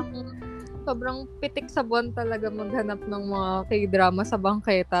pitik sa buwan talaga maghanap ng mga K-drama sa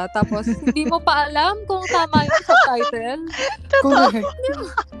bangketa. Tapos, hindi mo pa alam kung tama yung subtitle. Correct.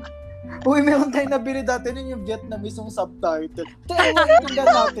 Uy, meron tayong nabili dati nun yung Vietnamese yung subtitle. Kaya maintindihan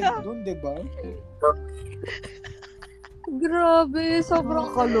natin dun, di ba? Grabe,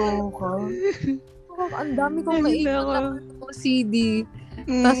 sobrang Kaloka. ang dami kong naiwan na mga CD.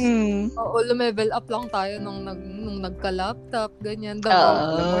 Tapos, lumevel up lang tayo nung nagka-laptop, ganyan.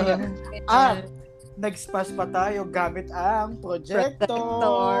 Nag-spas pa tayo gamit ang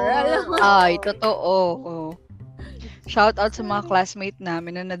projector. Ay, totoo. Shout out sa mga classmate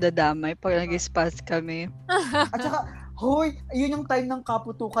namin na nadadamay pag nag-spas kami. At saka, hoy, yun yung time ng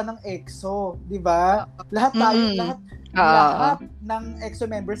kaputukan ng EXO, di ba? Lahat ng EXO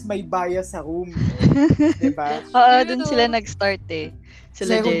members may bias sa room. Di ba? Dun sila nag-start eh.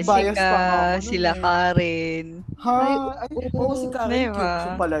 Sila Jessica, sila Karen. Oo, si Karen, cute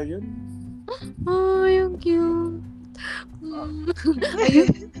siya pala yun. Yung cute. Ayun.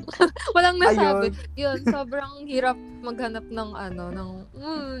 Walang nasabi. Yun, sobrang hirap maghanap ng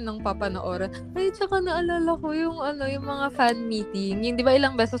papanooran. Ay, tsaka naalala ko yung mga fan meeting. Yung, di ba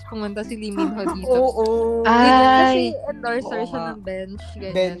ilang beses pumunta si Lee Min Ho dito? Oo. Kasi endorser siya ng bench.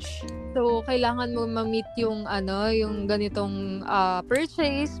 Ganyan. Bench. So, kailangan mo ma-meet yung ganitong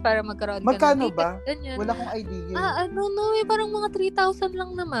purchase para magkaroon ka ng magkano ticket. ba? Ganyan. Wala akong idea. Parang mga 3,000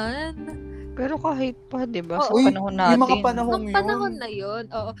 lang naman. Pero kahit pa, di ba? Sa Uy, panahon natin. Yung mga panahon yun. Panahon na yun.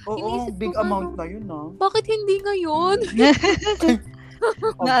 Oo, big amount na yun, no? Bakit hindi ngayon?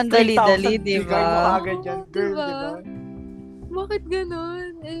 Na ang dali-dali, di ba? Agad yan, girl, di ba? Bakit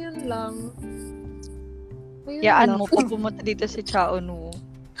ganun? Ayun lang. Yaan mo, pag pumunta dito si Chao No.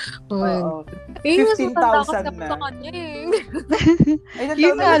 Oo. 15,000 na. Sa kanya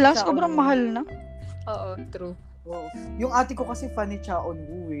Yun nga lang, sobrang mahal na. Oo, true. Oo. Yung ate ko kasi fan ni Cha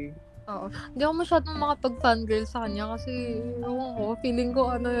Eun-woo eh. Oo. Hindi ako masyadong makapag-fangirl sa kanya kasi feeling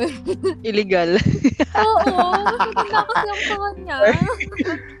ko illegal. Oo, maganda kasi ako sa kanya.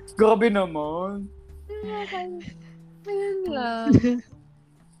 Grabe naman. Ayun lang.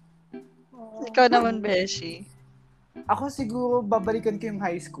 Ikaw naman, Beshi. Ako siguro babalikan ko yung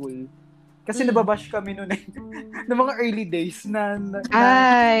high school. Kasi nababash kami noon eh. Ng mga early days na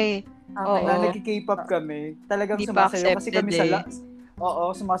nagki-K-pop kami. Talagang sumasayaw kasi kami sa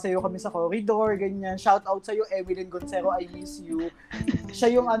sumasayaw kami sa corridor, ganyan. Shout out sa iyo, Evelyn Goncero, I miss you. Siya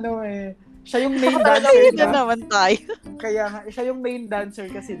yung siya yung main dancer na naman tayo. Kaya nga, siya yung main dancer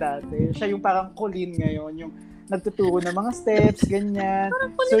kasi dati. Siya yung parang Colleen ngayon, yung nagtuturo ng mga steps, ganyan.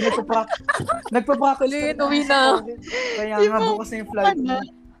 So, nagpa-practice. Uwi na. Kaya nga, bukas na yung flight mo.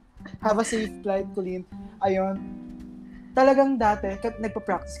 Have a safe flight, Colleen. Ayun. Talagang dati,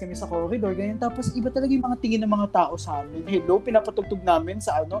 nagpa-practice kami sa corridor, ganyan. Tapos, iba talaga yung mga tingin ng mga tao sa amin. Hello, pinapatugtog namin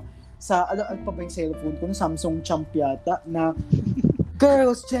sa ano pa ba yung cellphone ko, Samsung Champ yata, na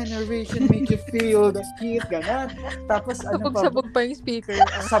Girls' Generation make you feel the heat, gano'n. Tapos, sabog-sabog pa yung speaker.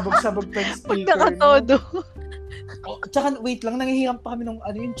 Sabog-sabog pa yung speaker. Magkakatodo. Tsaka, wait lang, nangihiram pa kami ng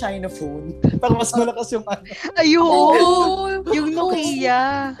yung China phone. Para mas malakas yung Ayun! Yung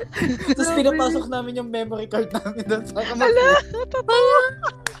Nokia. Tapos pinapasok namin yung memory card namin doon. Hala! Totoo!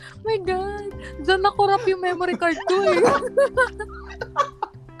 My God! Diyan nakurap yung memory card ko eh.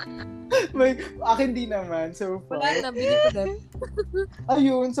 Akin di naman, so far. Wala na, binigyan.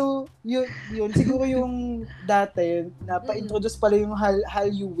 Ayun, so, yun, siguro yung dati, napa-introduce pala yung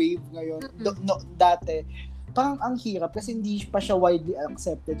hallyu wave ngayon. Dati. Parang ang hirap kasi hindi pa siya widely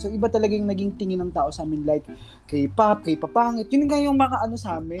accepted. So, iba talaga yung naging tingin ng tao sa amin. Like, K-pop, K-popangit. Yun nga yung mga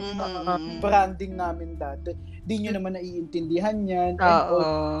sa amin, mga branding namin dati. Di nyo naman naiintindihan yan.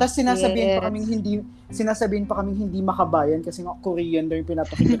 Tapos sinasabihin pa kaming hindi makabayan kasi nga Korean daw yung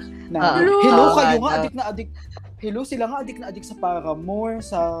pinapakita na hello kayo nga, adik na adik. Hello, sila nga adik na adik sa Paramore,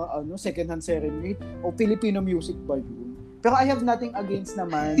 sa Second Hand Serenade, o Filipino music ba yun? Pero I have nothing against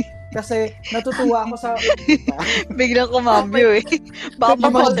naman kasi natutuwa ako sa biglang kumambyo eh. Baka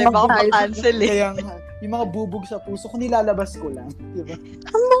pa-cancel eh. Kaya nga, yung mga bubog sa puso ko nilalabas ko lang, di ba?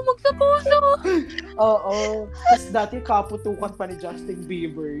 Ang bubog sa puso. Oo. Tapos dati kaputukan pa ni Justin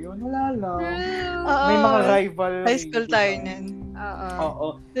Bieber yun. Wala lang. May mga rival. High school tayo niyan.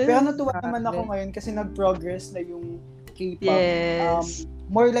 Oo. Pero natuwa naman ako ngayon kasi nag-progress na yung K-pop. Yes.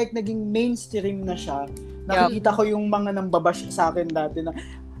 More like naging mainstream na siya. Nakikita ko yung mga nambabash sa akin dati na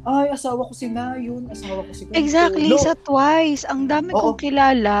ay, asawa ko si Nayon, asawa ko si Kanto. Exactly, sa Twice. Ang dami kong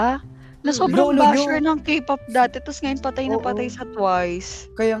kilala na sobrang basher ng K-pop dati, tapos ngayon patay na patay sa Twice.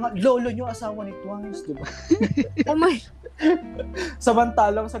 Kaya nga, lolo nyo asawa ni Twice, diba? Oh my.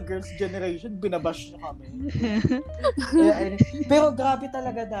 Samantalang sa Girls' Generation, binabash na kami. Pero grabe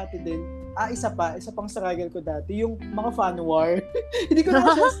talaga dati din. Isa pang struggle ko dati, yung mga fan war. Hindi ko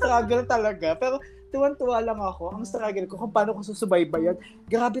naman siya struggle talaga, pero tuwan-tuwa lang ako. Ang struggle ko kung paano ko susubaybayan.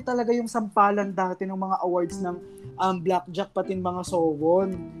 Grabe talaga yung sampalan dati ng mga awards ng Blackjack pati mga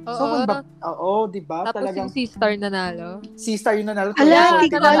Sowon. Oo. Sowon ba? Oo, di ba? Tapos Talagang yung C-Star nanalo. C-Star yung nanalo. Hala,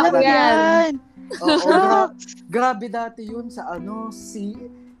 hindi 2014 ko na alam nakalagay. yan. Oo, grabe dati yun sa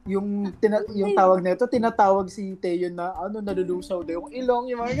yung tawag nito, tinatawag si Teo na nalulusaw daw yung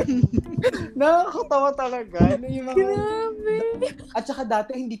ilong, yung mga nakakatawa talaga. Yung mga, at saka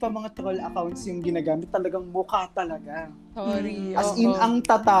dati hindi pa mga troll accounts yung ginagamit, talagang mukha talaga. Sorry. As in, ang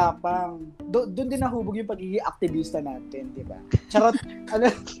tatapang. Doon din nahubog yung pagiging aktivista natin, di ba? Charot,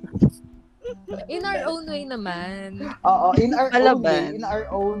 In our own way naman. Oo, in our own way, Palaban. in our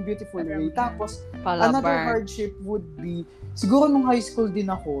own beautiful way. Tapos, Palaban. another hardship would be, siguro nung high school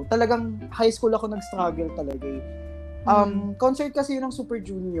din ako, talagang high school ako nag-struggle talaga eh. Concert kasi yun ng Super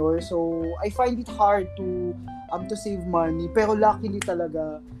Junior, so I find it hard to save money, pero luckily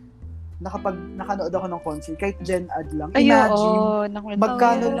talaga, nakanood ako ng concert, kahit Gen Ad lang. Imagine,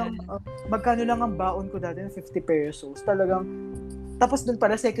 magkano lang ang baon ko dati, 50 pesos. Talagang, tapos dun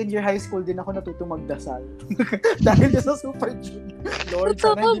pala, second year high school din ako natutong magdasal. Dahil sa Super Junior. Lord,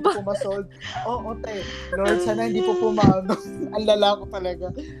 sana hindi po pumasold. Oo, te. Lord, sana hindi po pumano. Ang lala ko talaga.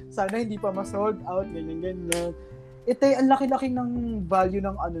 Sana hindi pa masold out, ganyan. Ite, ang laki-laki ng value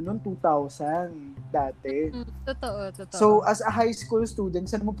ng noon, 2,000 dati. Totoo. So, as a high school student,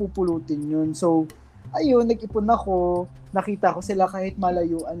 saan mo pupulutin yun? So, ayun, nag-ipon ako. Nakita ko sila kahit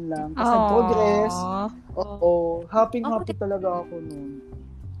malayuan lang. Kasi progress. Oo. Happy talaga ako noon.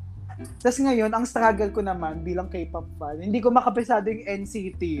 Tapos ngayon, ang struggle ko naman bilang K-pop fan, hindi ko makapisado yung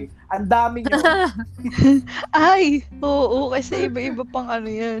NCT. Ang dami yun. Ay, oo, kasi iba-iba pang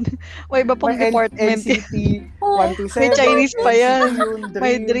yan. O iba pang department. NCT 127. May Chinese pa yan. Dream,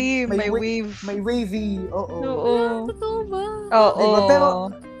 May Dream, may Wave. May Wavy. Oo. Totoo ba? Oo. Diba? Pero,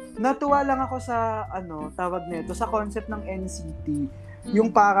 natuwa lang ako sa, tawag nito, sa concept ng NCT.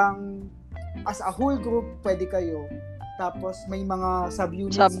 Yung parang, as a whole group, pwede kayo. Tapos, may mga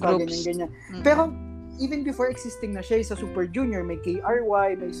sub-units pa, ganyan. Pero, even before existing na siya, sa Super Junior, may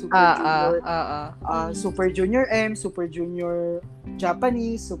KRY, may Super Junior, Super Junior M, Super Junior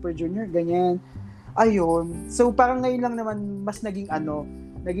Japanese, Super Junior, ganyan. Ayun. So, parang ngayon lang naman, mas naging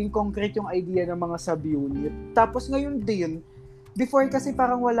concrete yung idea ng mga sub-unit. Tapos, ngayon din, before kasi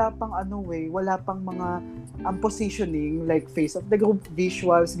parang wala pang wala pang mga positioning, like face of the group,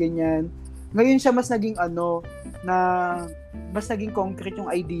 visuals, ganyan. Ngayon siya mas naging mas naging concrete yung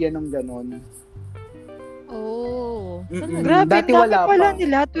idea ng ganon. Oh. Grabe, dati wala pala pa.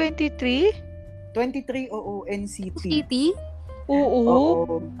 nila, 23? 23, oo, NCT. City?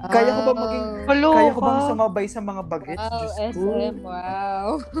 Oo. Kaya ko bang sumabay sa mga bagets? Wow, Diyos ko. SM,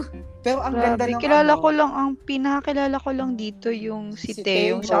 wow. Pero ang ganda ng pinakakilala ko lang dito yung si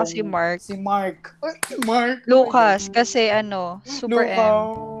Taeyong saka si Mark. Si Mark. Mark. Lucas, kasi Super M.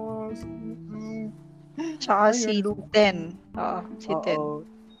 Tsaka si Ten. Si Ten.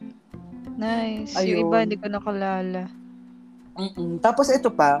 Nice. Ayun. Yung iba, hindi ko nakalala. Tapos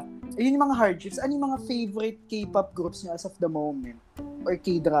ito pa, yun yung mga hardships. Ano yung mga favorite K-pop groups niyo as of the moment? Or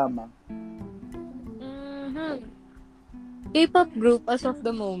K-drama? K-pop group as of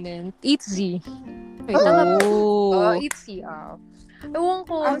the moment, ITZY. ITZY. Ewan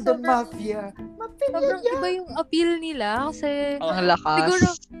ko. The Mafia. Sobrang iba yung appeal nila kasi Ang lakas. siguro,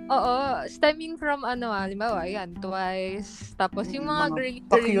 stemming from halimbawa, yan, Twice. Tapos yung mga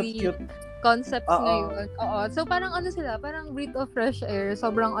girly concepts ngayon. So parang sila, parang breath of fresh air.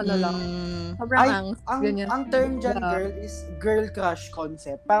 Sobrang lang. Sobrang ganyan. Ang term dyan, girl, is girl crush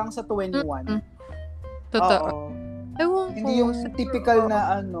concept. Parang sa 21. Totoo. Ewan ko. Hindi yung typical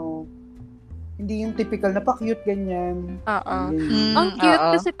na hindi yung typical na pa-cute ganyan. Ang cute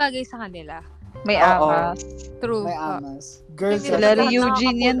kasi bagay sa kanila. May amas. True. May amas. Girls Sila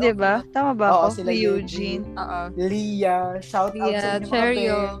Eugene yan, di ba? Tama ba ako? Sila Eugene. Leah. Shout out sa inyo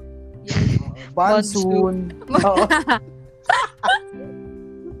Cheryo. Bansoon.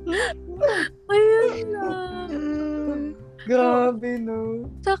 Ayun lang. Grabe, no?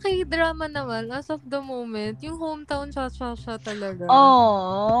 Sa K-drama naman, as of the moment, yung hometown cha-cha-cha talaga.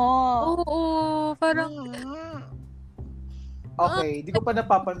 Oo, parang... Okay, di ko pa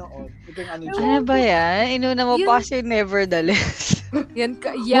napapanood. Ito yung dyan. Ano ba yan? Inuna mo pa kasi Nevertheless. Yan.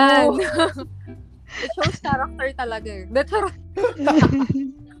 It shows character talaga eh.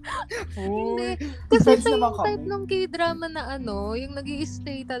 Hindi. Kasi ito yung type ng K-drama na yung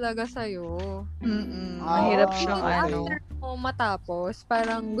nag-i-stay talaga sa'yo. Mahirap siyang After mo matapos,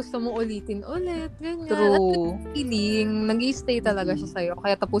 parang gusto mo ulitin ulit, ganyan. True. At feeling, nag-i-stay talaga siya sa'yo.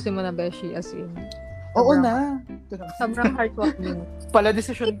 Kaya tapusin mo na beshi as in. Oo na. Ito naman. Sobrang heartwarming. Pala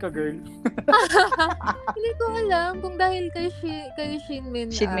decision ka, girl. Hindi ko alam kung dahil kay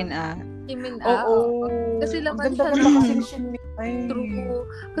Shinmin A. Oo. Kasi ang laman ganda siya kasi ni Shinmin. Ay. True.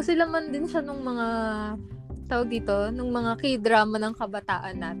 Kasi laman din siya nung mga tawag dito, nung mga K-drama ng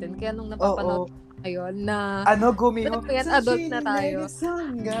kabataan natin. Kaya nung napapanood ngayon na Gumiho. adult na tayo.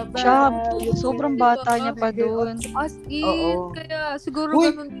 Siya, sobrang bata niya pa doon. As in, kaya siguro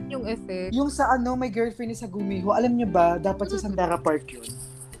ganun din yung effect. Yung sa may girlfriend ni sa Gumiho, alam niyo ba, dapat sa Sandara Park yun.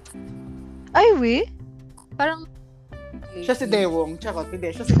 Ay, we? Parang siya si Dewong. Charot,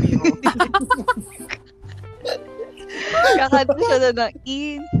 hindi. Siya si Miho. Kakanta siya na ng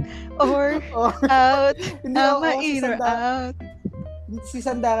in or out. Tama, in or out. Si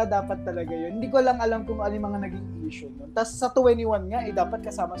Sandara dapat talaga yun. Hindi ko lang alam kung ano yung mga naging issue nun. Tapos sa 21 nga, dapat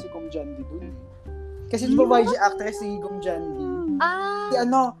kasama si Gong Jandy dun. Kasi diba YG actress si Gong Jandy? Si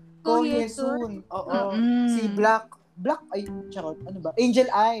Ko Yesun. Oo. Si Black, charot, ano ba? Angel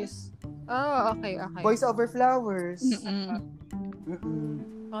Eyes. Oh, okay. Voice Over Flowers.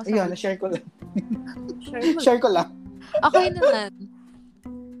 Ayun, na-share ko lang. Share ko lang. Okay naman.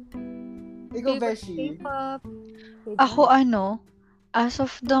 Ikaw, Beshi. K-pop. Ako as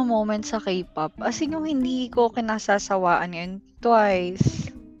of the moment sa K-pop, as in yung hindi ko kinasasawaan yun, Twice.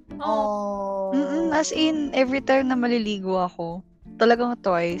 As in, every time na maliligo ako, talagang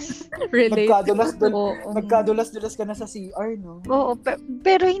Twice. Nagkadulas-dulas ka na sa CR, no? Oo,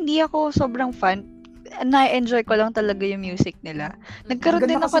 pero hindi ako sobrang fan. Na-enjoy ko lang talaga yung music nila. Nagkaroon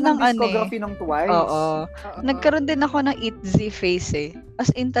din ako ng discography ng Twice. Oo. Nagkaroon din ako ng ITZY face eh.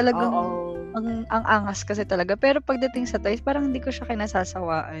 As in talagang ang angas kasi talaga. Pero pagdating sa Twice, parang hindi ko siya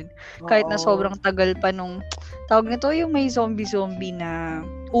kinasasawaan. Kahit na sobrang tagal pa nung tawag nito yung may zombie na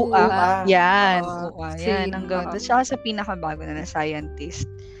Yan. Yan. Hanggang siya sa pinakabago na Scientist.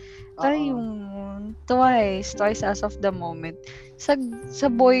 Tayo yung Twice as of the moment. Sa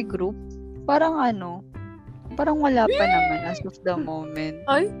boy group, parang wala pa naman as of the moment.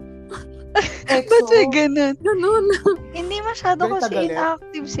 Ay? Ba't may ganun? Ganun. Hindi masyado kasi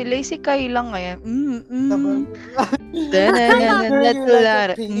inactive sila. Si Kai lang ngayon.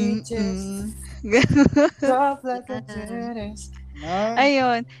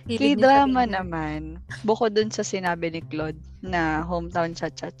 Ayun. K-drama naman. Bukod dun sa sinabi ni Claude na Hometown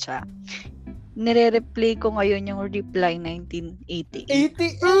Cha-Cha-Cha. Nire-replay ko ngayon yung Reply 1988.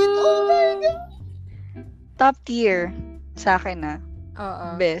 88? Oh my God! Top tier sa akin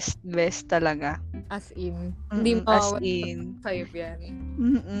Best talaga. As in. Hindi as in. Five yan.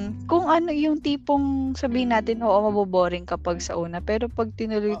 Kung ano yung tipong sabihin natin, maboboring kapag sa una. Pero pag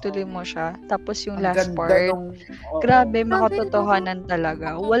tinuloy-tuloy mo siya, tapos yung last part, grabe, makatotohanan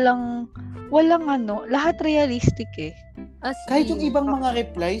talaga. Walang lahat realistic eh. Kahit yung ibang mga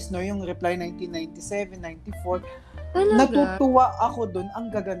replies, no, yung reply 1997, 94, talaga? Natutuwa ako dun,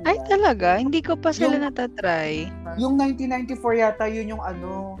 ang gaganda. Ay, talaga? Hindi ko pa sila natatry. Yung 1994 yata, yun yung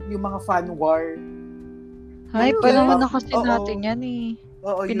yung mga fan war. Ay, panahon na kasi natin yan eh.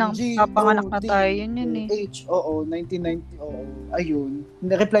 Oo, yung G, Pinang-papanganak na tayo yun eh. H, 1990, ayun.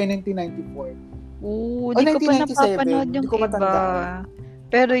 Reply 1994. Hindi ko pa napapanood yung iba. Matanda.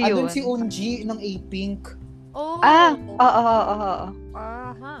 Pero yun. Andun si Unji ng A-Pink.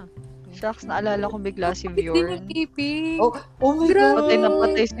 Shucks, naalala ko bigla si Bjorn. Oh my God. Patay na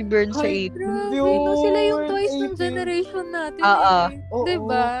patay si Bjorn sa 8. Ito sila yung Twice ng generation natin.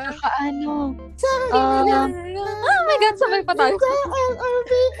 Diba? Saka oh my God, sabay pa tayo.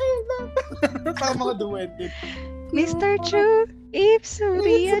 Parang mga duwende. Mr. Chu, if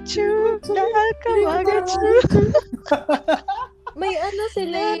Surya Chu, dahil ka magachu. May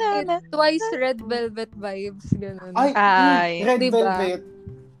sila Twice Red Velvet vibes. Ganun. Ay, Red Velvet.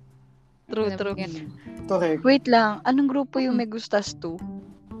 True. Correct. Wait lang, anong grupo yung may gustas to?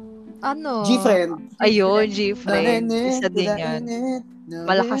 G-Friend. Ayun, G-Friend. Isa din yan.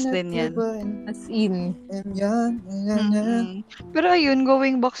 Malakas din yan. As in. Pero ayun,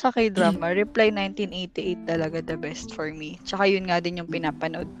 going back sa K-drama, Reply 1988 talaga the best for me. Tsaka yun nga din yung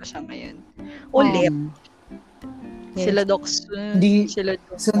pinapanood ko sa ngayon. Ulit. Sila Doksun. Sila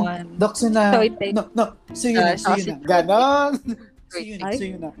Doksun. Doksun na. No. So yun na. Ganon. So yun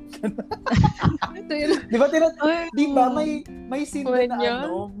na. Di ba may scene na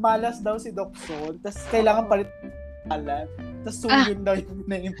malas daw si Doksun, tas kailangan palit alat. Tas suyon daw yung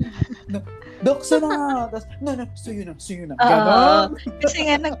name. Doksun na. Tas suyon na. Ganon. Kasi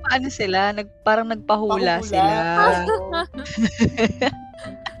nga parang nagpahula sila.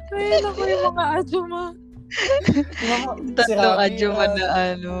 Ay, naku yung mga Ajuma. Tatlong Ajuma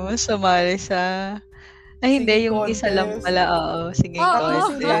na sumali sa... Ay, hindi. Yung contest. Isa lang pala. Sige,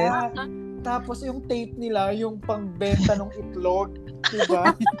 contest. Tapos yung tape nila, yung pangbenta ng itlog.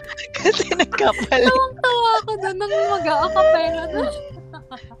 Diba? Kasi nagkapalit. Tawang-tawa ako doon nang mag-a-acapella na.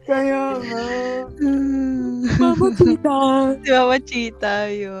 Kaya nga. Mama Chita. Si Mama Chita,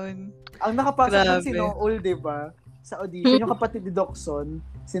 yun. Ang nakapasok Grabe. nun si Noel, diba? Sa audition, yung kapatid ni Dokson,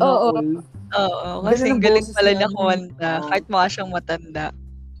 si Oo. Noel. Oo, kasi Galing ang galing boses pala niya. niya kumanta. Oo. Kahit mukha siyang matanda.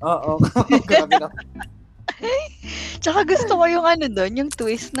 Oo. Grabe na. Tsaka gusto ko yung doon, yung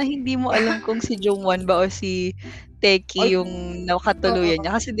twist na hindi mo alam kung si Jungwon ba o si Teki Ay. yung nakatuluyan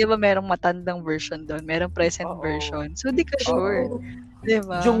niya. Kasi di ba merong matandang version doon, merong present Oo. version. So di ka Oo. sure. Di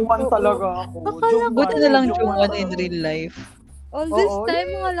ba? Jungwan talaga ako. Akala ko Buti na lang Jungwan Jungwon in real life. All this Oo, time,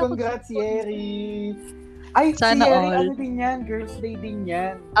 mga lakot. Congrats, Yeri. Ay, Sana si Yeri, all. ano din yan? Girls' Day din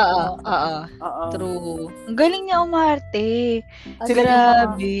yan. Oo. Oo. True. Ang galing niya umarte. Sila yung mga-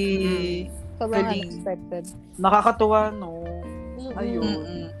 Grabe. Sobrang Galing. unexpected. Nakakatuwa, no? Ayun.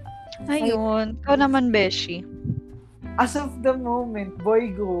 Mm-mm. Ayun. Ikaw naman, Beshi. As of the moment,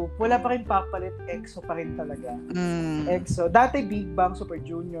 boy group, wala pa rin papalit. EXO pa rin talaga. EXO. Dati Big Bang, Super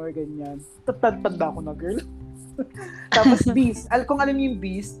Junior, ganyan. Tanda ako na, girl. Tapos Beast. Kung alam niyo yung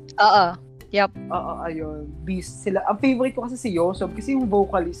Beast, Oo. Yup. oo, ayun. Beast. Sila. Ang favorite ko kasi si Yosob kasi yung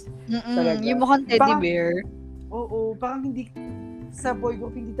vocalist. Talaga. Yung mukhang teddy Parang- bear. Oo, parang hindi sa boy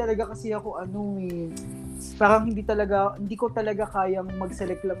group hindi talaga kasi ako parang hindi ko talaga kayang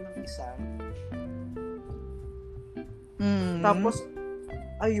mag-select lang ng isa. Tapos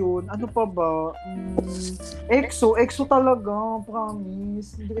ayun, ano pa ba? EXO talaga,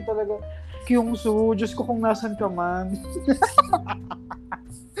 promise. Hindi ko talaga Kyungsu, Diyos ko kung nasan ka man.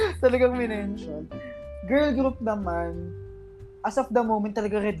 Talagang minention. Girl group naman, as of the moment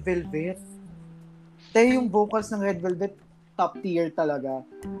talaga Red Velvet. Tayo yung vocals ng Red Velvet, top tier talaga.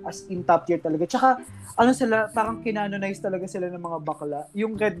 As in top tier talaga. Tsaka, sila, parang kinanonize talaga sila ng mga bakla.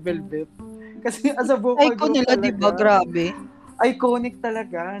 Yung Red Velvet. Kasi as a vocal Ay, ko group nila, talaga. di ba? Grabe. Iconic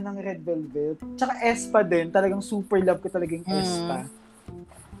talaga ng Red Velvet. Tsaka Aespa din. Talagang super love ko talaga yung Aespa.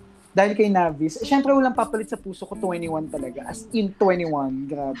 Dahil kay Navis. Siyempre, walang papalit sa puso ko, 21 talaga. As in 21.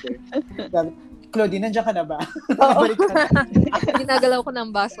 Grabe. Claudine, nandiyan ka na ba? Balik ka na. Ginagalaw ko ng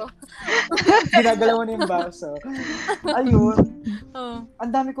baso. Ginagalaw mo na yung baso. Ayun. Oh.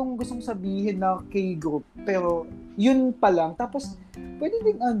 Ang dami kong gustong sabihin na K-group. Pero, yun pa lang. Tapos, pwede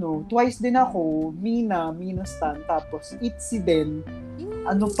din twice din ako. Mina Stan. Tapos, ITZY din.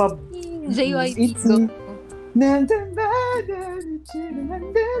 Ano pa? JYP. ITZY.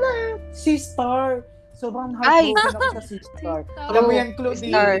 C-Star. Sobrang heartbroken ako sa C-Star. Alam mo yan,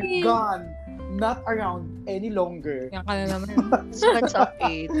 C-Star. Claudine, gone. Not around any longer. Yan ka na naman. What's up,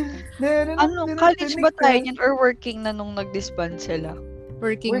 it? College ba tayo niyan or working na nung nag-disband sila?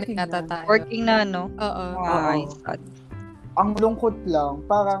 Working Working na yata na. tayo. Working na, no? Oo. Ay, Oo. sad. Ang lungkot lang.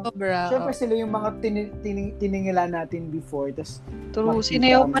 Parang, Sobra. syempre sila yung mga tiningila natin before. Tas, True. Makikita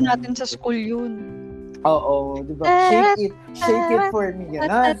Sinayaw pa mo. natin sa school yun. oo, di ba? Shake it for me.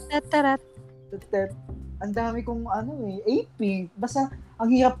 Yan. Ang dami kong A-Pink. Basta, ang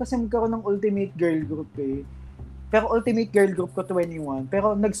hirap kasi magkaroon ng ultimate girl group eh. Pero ultimate girl group ko 21.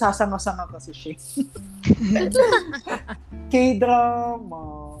 Pero nagsasanga-sanga kasi siya.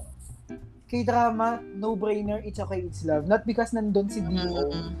 K-drama, no-brainer, It's Okay, It's Love. Not because nandun si D.O.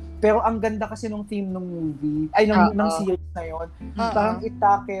 Pero ang ganda kasi nung theme ng movie. Ay, ng series na yun. Parang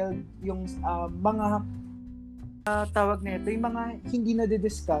it-tackle yung mga tawag na ito, yung mga hindi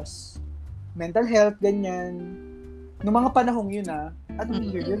na-discuss. Mental health, ganyan. Noong mga panahong yun anong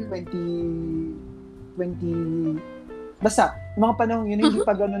year yun? 20... Basta, yung mga panahong yun, hindi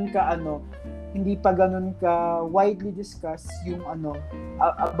pa ganun ka widely discussed yung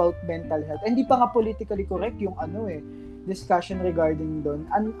about mental health. Hindi pa nga politically correct yung discussion regarding doon.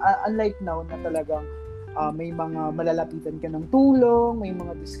 Unlike now na talagang may mga malalapitan ka ng tulong, may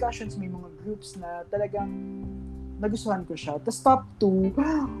mga discussions, may mga groups na talagang nagustuhan ko siya. Tapos top 2,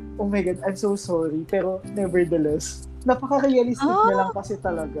 oh my God, I'm so sorry. Pero nevertheless, napaka-realistic na lang kasi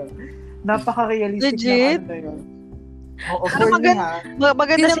talaga. Napaka-realistic Legit? na yun. Oo, for me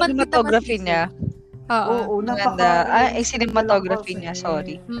Maganda cinematography niya. Oo, Maganda. napaka-realistic Cinematography na lang niya, kasi.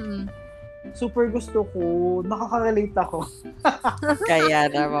 sorry. Super gusto ko, nakaka-relate ako. Kaya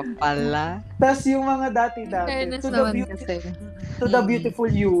naman pala. Tapos yung mga dati-dati, Fairness to naman kasi. the beautiful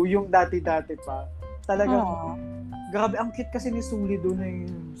you, yung dati-dati pa. Talagang, grabe, ang cute kasi ni Suli doon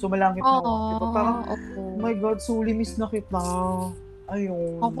sumalangit na ako. Diba? Parang, oh my God, Suli, miss na kita.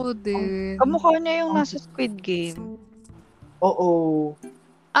 Ayun. Ako din. Kamukha niya yung nasa Squid Game. Oo.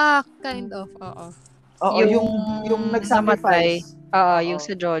 Kind of, oo. Oo, yung nag-sacrifice. Yung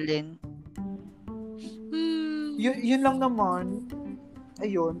sa Jolene. Yun lang naman.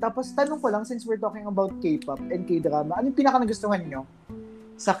 ayun. Tapos, tanong ko lang, since we're talking about K-pop and K-drama, ano yung pinaka-nagustuhan nyo?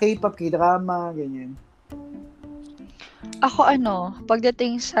 Sa K-pop, K-drama, ganyan. Ako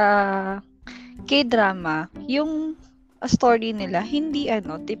pagdating sa K-drama, yung story nila, hindi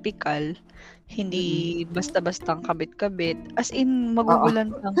typical. Hindi basta-bastang kabit-kabit. As in,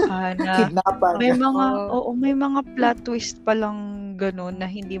 magugulantang ka na Kidnapan. may mga plot twist pa lang ganun na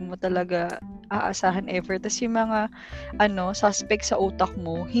hindi mo talaga aasahan ever. Tas yung mga, suspect sa utak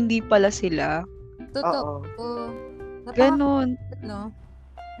mo, hindi pala sila. Totoo. Ganun. No?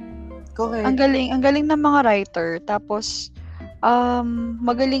 Correct. Ang galing ng mga writer. Tapos,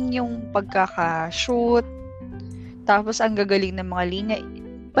 magaling yung pagkaka-shoot. Tapos, ang gagaling ng mga linya.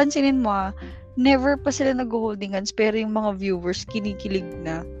 Pansinin mo, never pa sila nag-holding hands, pero yung mga viewers kinikilig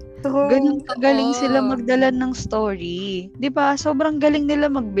na. Ganun kagaling sila magdala ng story. 'Di ba? Sobrang galing nila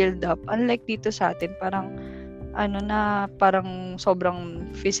mag-build up. Unlike dito sa atin, parang parang sobrang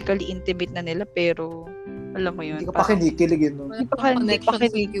physically intimate na nila, pero alam mo yun. Hindi ka pa kinikilig, no? Hindi pa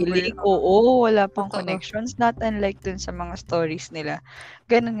kinikilig. Oo, wala pang connections. Not unlike dun sa mga stories nila.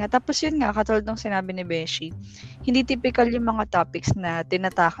 Ganun nga. Tapos yun nga, katulad ng sinabi ni Beshi, hindi typical yung mga topics na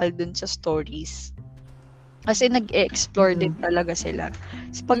tinatakal dun sa stories. Kasi nag-explore din talaga sila.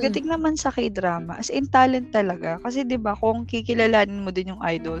 So, pagdating naman sa K-drama, as in talent talaga. Kasi 'di ba kung kikilalanin mo din yung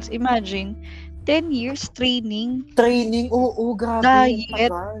idols, imagine 10 years training, oo, grabe.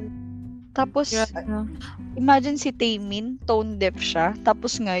 diet. Tapos, imagine si Taemin, tone deaf siya.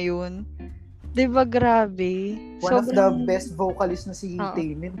 Tapos ngayon, 'di ba grabe? One of the best vocalist na si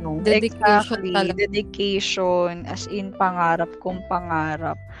Taemin, no? Dedication, as in pangarap kong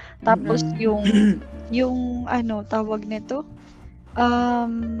pangarap. Tapos yung tawag nito,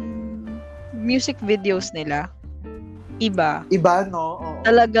 music videos nila, iba, no? Oo.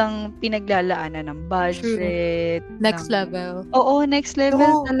 Talagang pinaglalaanan ng budget. Next level. Oo, next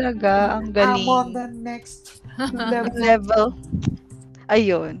level talaga. Ang galing. I'm on the next level.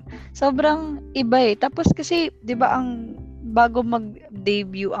 Ayun. Sobrang iba eh. Tapos kasi, 'di ba, ang bago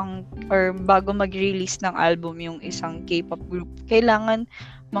mag-debut or bago mag-release ng album yung isang K-pop group, kailangan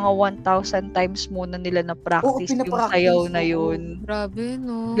mga 1,000 times muna nila na practice yung sayaw na yun. Grabe,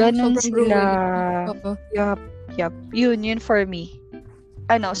 no? Ganun sila. Yup. Yun for me.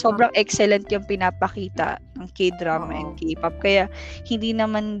 Sobrang excellent yung pinapakita ng K-drama and K-pop. Kaya, hindi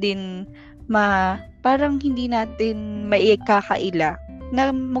naman din parang hindi natin maikakaila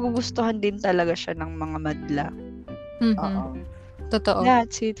na magugustuhan din talaga siya ng mga madla. Totoo.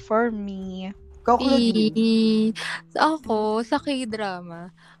 That's it for me. Ako, sa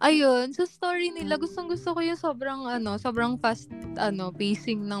K-drama, ayun, sa story nila, gustong-gusto ko yung sobrang fast,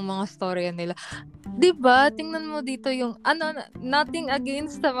 pacing ng mga storya nila. 'Di ba? Tingnan mo dito yung, nothing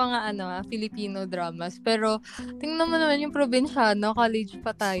against sa mga, Filipino dramas, pero, tingnan mo naman yung probinsyano, college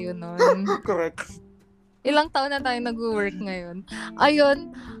pa tayo nun. Correct. Ilang taon na tayo nag-work ngayon.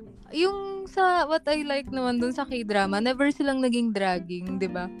 Ayun, yung sa what I like naman dun sa K-drama, never silang naging dragging, 'di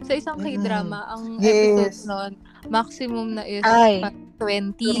ba? Sa isang K-drama, ang episodes nun, maximum na is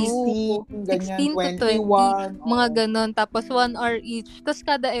 20, 16 to 20, mga ganon. Tapos 1 hour each. Tapos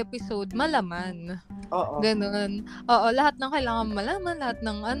kada episode, malaman. Ganon. Oo, lahat ng kailangan malaman, lahat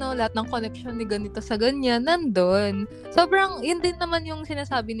ng connection ni ganito sa ganyan, nandun. Sobrang, yun din naman yung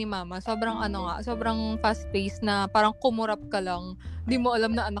sinasabi ni Mama. Sobrang sobrang fast-paced na parang kumurap ka lang. Di mo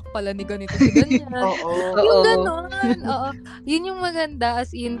alam na anak pala ni ganito si ganyan. Yung ganon. Oo. Yun yung maganda,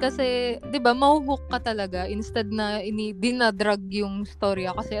 as in, kasi, di ba, mahuhook ka talaga instead na dinadrag yung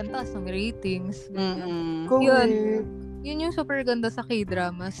storya kasi ang taas ng ratings. Yun yung super ganda sa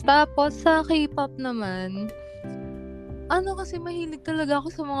K-dramas. Tapos sa K-pop naman, kasi mahilig talaga ako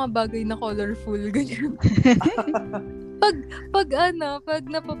sa mga bagay na colorful, ganyan. pag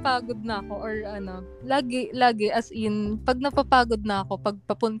napapagod na ako or lagi as in, pag napapagod na ako,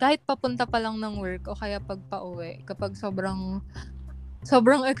 kahit papunta pa lang ng work o kaya pag pauwi, kapag sobrang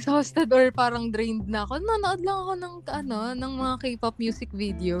exhausted or parang drained na ako, nanonood lang ako ng mga K-pop music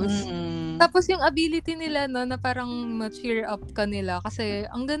videos. Tapos yung ability nila na parang ma-cheer up ka nila kasi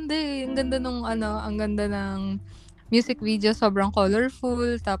ang ganda ng music video, sobrang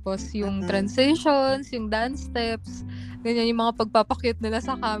colorful, tapos yung transitions, yung dance steps, ganyan, yung mga pagpapakute nila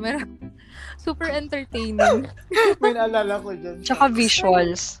sa camera. Super entertaining. May naalala ko dyan. Tsaka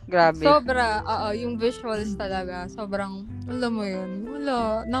visuals. Grabe. Sobra. Yung visuals talaga. Sobrang, alam mo yun.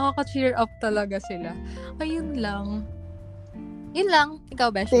 Nakaka-cheer up talaga sila. Ayun lang. Yun lang. Ikaw,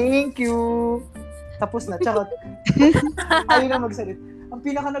 Besh. Thank you. Tapos na. Charot. Ayun na magsalit. Ang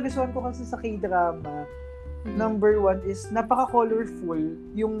pinaka nagustuhan ko kasi sa K-drama, Number 1 is napaka-colorful.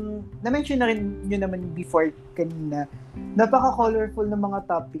 Yung, na-mention na rin nyo naman before kanina, napaka-colorful ng mga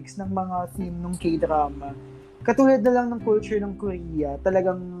topics, ng mga theme ng K-drama. Katulad na lang ng culture ng Korea,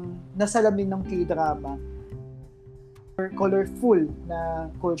 talagang nasalamin ng K-drama. Colorful na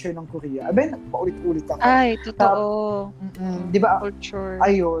culture ng Korea. Aben, paulit-ulit ako. Ay, totoo. Di ba? Culture.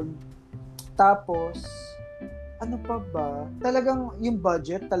 Ayun. Tapos, ano pa ba? Talagang yung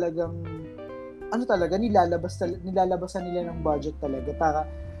budget, talagang nilalabasan nila ng budget talaga para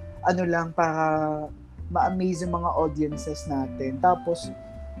para ma-amaze yung mga audiences natin. Tapos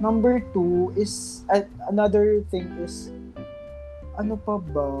number 2 is another thing is ano pa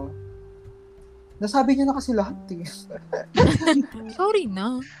ba? Nasabi niyo na kasi lahat eh. Sorry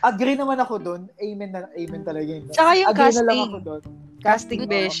na. Agree naman ako doon. Amen talaga yun. Tsaka yung agree casting. Na lang ako doon. Casting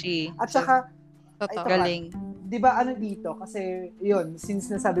beshi. At saka Totoo. Galing. 'Di ba dito kasi yun since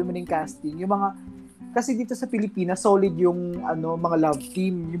nasabi mo ng casting yung mga kasi dito sa Pilipinas solid yung mga love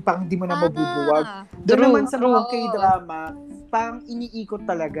team yung parang di mo na mabubuwag doon naman sa mga K-drama parang iniikot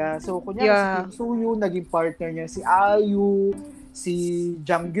talaga so kunya si Kim Soo-yoon naging partner niya si IU si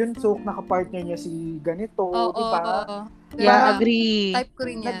Jang Gyun-suk naka-partner niya si ganito di ba Agree type ko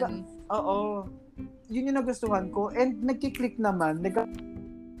rin yan yun yung nagustuhan ko and nagki-click naman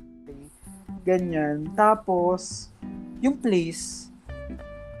ganyan. Tapos, yung place,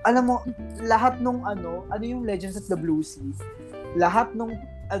 alam mo, lahat nung yung Legends of the Blue Sea, lahat nung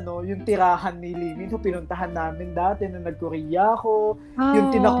yung tirahan ni Lee Min Ho, pinuntahan namin dati na nag-Korea ako, yung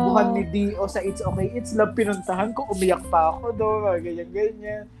tinakbuhan ni Dio sa It's Okay, It's Love, pinuntahan ko, umiyak pa ako doon,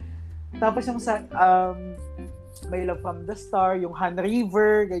 ganyan. Tapos yung sa, My Love from the Star, yung Han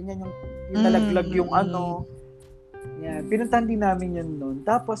River, ganyan, yung nalaglag yung yan, pinuntahan din namin yun noon.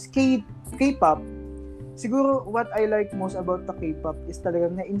 Tapos, K-pop, siguro what I like most about the K-pop is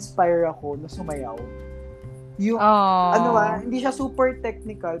talagang na-inspire ako na sumayaw. Yung, hindi siya super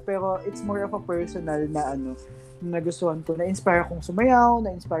technical, pero it's more of a personal na na nagustuhan ko. Na-inspire akong sumayaw,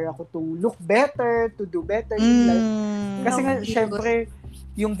 na-inspire ako to look better, to do better in life. Kasi nga, syempre,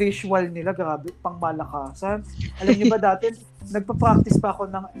 yung visual nila, grabe, pang malakasan. Alam niyo ba dati, nagpa-practice pa ako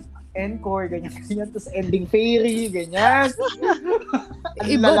ng encore, ganyan. Tapos ending fairy, ganyan.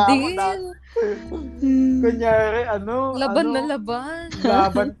 Iba din. Kunyari, laban na laban.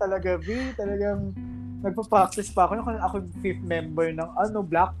 Laban talaga, B. Talagang nagpa-practice pa ako. Ako yung 5th member ng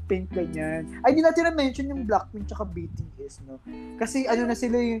Blackpink, ganyan. Ay, di natin na-mention yung Blackpink tsaka BTS, no? Kasi na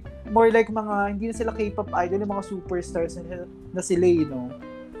sila yung, more like hindi na sila K-pop idol, yung mga superstars na sila, no?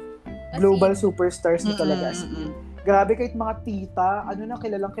 Global superstars na talaga. Grabe, kahit mga tita,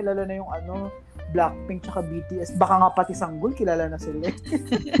 kilalang-kilala na yung Blackpink tsaka BTS. Baka nga pati Sanggol, kilala na sila.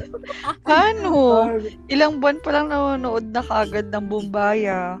 Ilang buwan pa lang nanonood na kaagad ng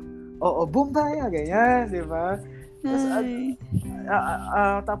Bumbaya. Oo, Bumbaya, ganyan, di ba?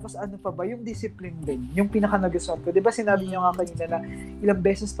 Tapos ano pa ba? Yung discipline din. Yung pinaka-nagustuhan ko. Di ba sinabi niyo nga kanina na ilang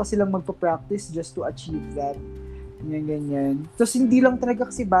beses pa silang magpa-practice just to achieve that. Ganyan. Tapos hindi lang talaga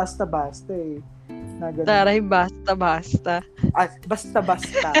kasi basta-basta eh. Taray, basta-basta.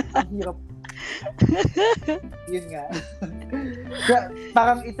 Basta-basta. Ang hirap. Yun nga.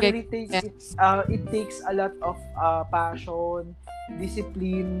 Parang it really takes a lot of passion,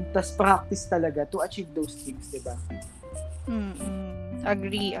 discipline, tas practice talaga to achieve those things, diba?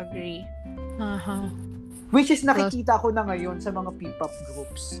 Agree. Which is nakikita ko na ngayon sa mga P-pop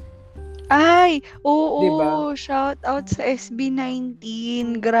groups. Ay, oo, diba? Shout out sa SB19,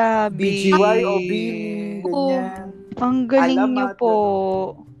 grabe. BGY o BINI, ganyan. Ang galing niyo po.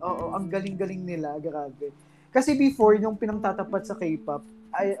 Oo, ang galing-galing nila, grabe. Kasi before, yung pinangtatapat sa K-pop,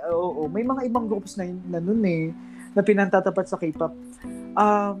 may mga ibang groups na nun eh, na pinangtatapat sa K-pop.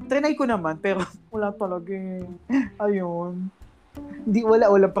 Trinay ko naman, pero wala talaga eh. Ayun.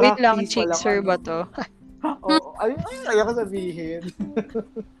 Wala practice. Wait lang, Chickser ba to? Oo, ayaw ko sabihin.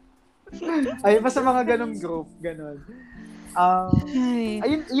 Ayun, basta mga ganong group, ganon.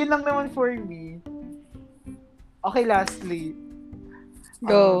 Yun lang naman for me. Okay, lastly.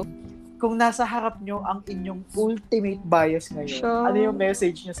 Go. Kung nasa harap nyo ang inyong ultimate bias ngayon, ano yung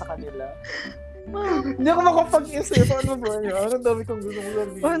message nyo sa kanila? Hindi ako makapag-isip. Ano ba yun? Anong dami kong gusto mo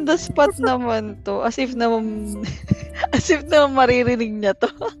sabihin? On the spot naman to. As if naman maririnig niya to.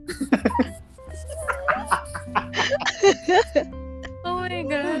 Oh my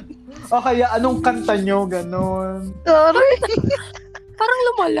God. O kaya, anong kanta nyo? Ganon. Sorry. Parang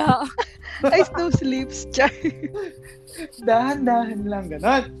lumala. Eyes no sleeps, char. Dahan-dahan lang,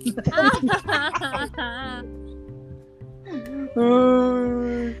 ganon.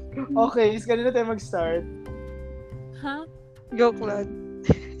 Okay, is ganun na tayo mag-start. Huh? Go, Claude.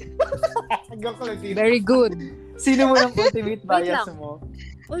 Very good. Sino mo ng ultimate Wait bias lang. mo?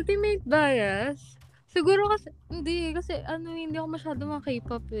 Ultimate bias? Siguro kasi, hindi ako masyado mga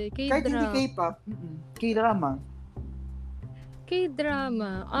K-pop eh. Kahit hindi K-pop, K-drama.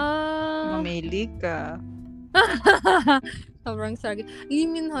 K-drama. Mamili ka. Sobrang sorry. Lee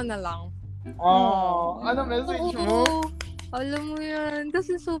Min-ho na lang. Ano message mo? Oo. Alam mo yan.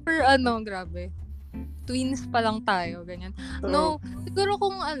 Kasi super, grabe. Twins pa lang tayo, ganyan. No, siguro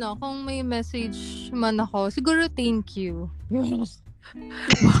kung may message man ako, siguro thank you.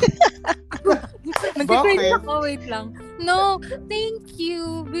 Nag-cringe ako, wait lang. No, thank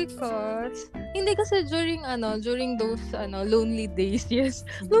you because hindi kasi during those lonely days. Yes,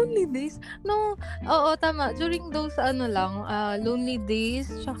 lonely days. No, oo tama. During those lonely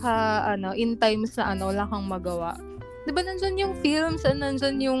days tsaka in times na wala kang magawa. 'Di ba nandiyan yung films and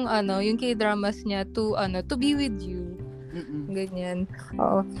nandiyan yung yung K-dramas niya to be with you. Ganyan.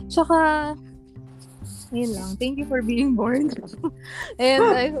 Oo. Tsaka yun lang. Thank you for being born. And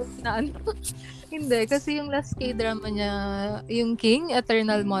I hope na hindi, kasi yung last K-drama niya, yung King,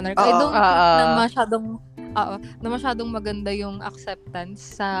 Eternal Monarch, I don't think na masyadong maganda yung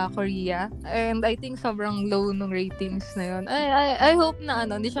acceptance sa Korea. And I think sobrang low nung ratings na yun. I hope na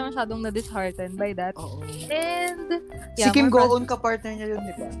hindi siya masyadong na-disheartened by that. Oo. And Si Kim Go-eun ka-partner niya yun,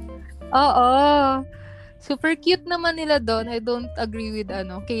 di ba? Oo. Super cute naman nila doon. I don't agree with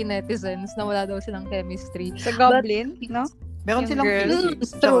K-netizens na wala daw silang chemistry. Sa Goblin, no? Meron silang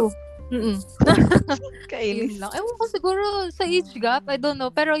feelings. True. Kainis. Yun lang. Ewan ko siguro sa age gap. I don't know.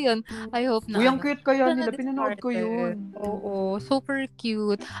 Pero yun, I hope na. Uy, ang cute kaya nila. Pinanood ko yun. Oo. Super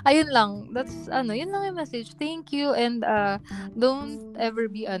cute. Ayun lang. That's, yun lang yung message. Thank you and don't ever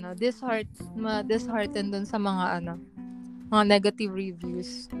be, disheartened dun sa mga, mga negative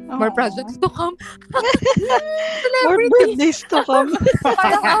reviews. More projects to come. More birthdays to come.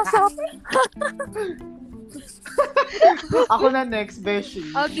 Parang asap. Ako na next, Beshi.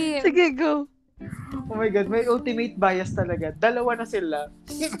 Okay. Sige, go. Oh my God, may ultimate bias talaga. Dalawa na sila.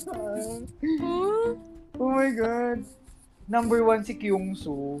 Oh my God. Number 1 si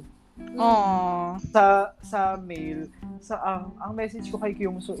Kyungsu. Sa mail. Ang message ko kay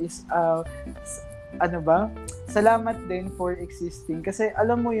Kyungsu is, salamat din for existing. Kasi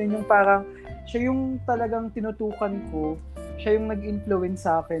alam mo yun, yung parang, siya yung talagang tinutukan ko, siya yung nag-influence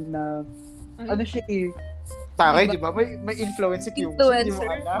sa akin na, siya Taray, di ba? May influence si Kyungsu. Hindi mo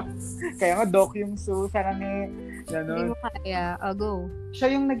alam. Kaya nga, Doc Kyungsu, sarang gano'n. Hindi mo kaya. Go.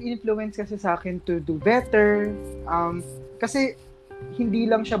 Siya yung nag-influence kasi sa akin to do better. Kasi, hindi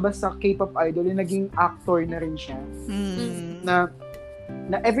lang siya basta K-pop idol, yung naging actor na rin siya. Na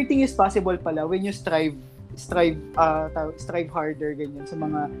everything is possible pala when you strive harder, ganyan,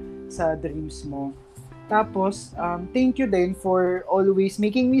 sa dreams mo. Tapos, thank you din for always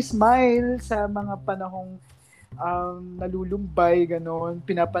making me smile sa mga panahong nalulumbay, gano'n.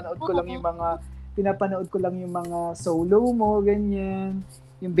 Pinapanood ko lang yung mga solo mo, ganyan.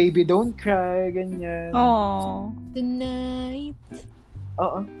 Yung Baby Don't Cry, ganyan. Oh. Tonight.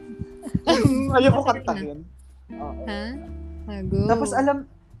 Oo. Ayoko kantahin. Oo. Go. Tapos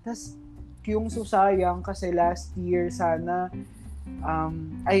Kyungsu sayang kasi last year sana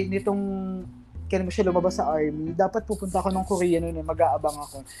nitong kailan mo siya lumabas sa army, dapat pupunta ako ng Korea noon mag-aabang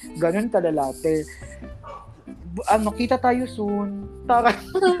ako. Ganun kalalate. Kita tayo soon. Tara.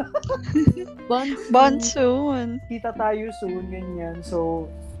 Bond soon. Kita tayo soon, ganyan. So,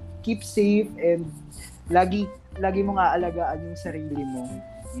 keep safe and lagi mong aalagaan yung sarili mo.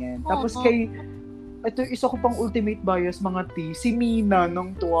 Yan. Tapos ito, isa ko pang ultimate bias, mga si Mina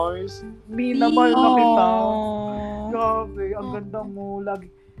ng Twice. Mina, mahal na kita. Grabe, ang ganda mo. Lagi,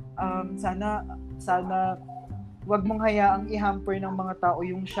 sana wag mong hayaang i-hamper ng mga tao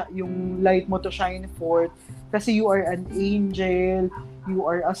yung light mo to shine forth. Kasi you are an angel, you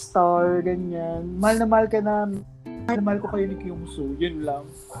are a star, ganyan. Mahal na mahal ka na. Mahal na mahal ko kayo ni Kyungsu. Yun lang.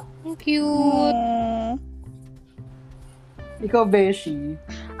 Cute. Ikaw, Beshi.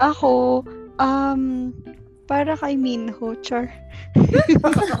 Ako, para kay Minho, char.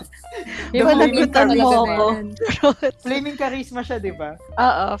 Panagutan mo ako. Flaming charisma siya, di ba?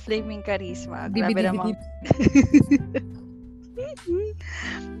 Oo, flaming charisma. Grabe naman.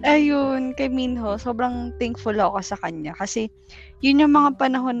 Ayun, kay Minho, sobrang thankful ako sa kanya. Kasi, yun yung mga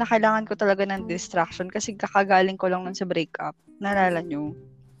panahon na kailangan ko talaga ng distraction. Kasi kakagaling ko lang nun sa breakup. Naalala nyo?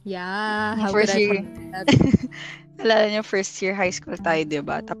 Yeah. First year. Naalala nyo, first year high school tayo,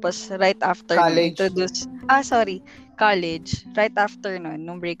 diba? Tapos, right after, college. college, right after nun,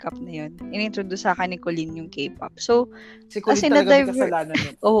 nung breakup na yun, inintroduce sa akin ni Colleen yung K-pop. So, Si Colleen talaga may kasalanan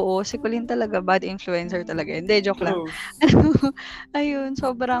nun. Oo, si Colleen talaga, bad influencer talaga. Hindi, joke lang. Ayun,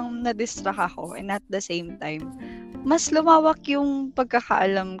 sobrang na-distract ako. And at the same time, mas lumawak yung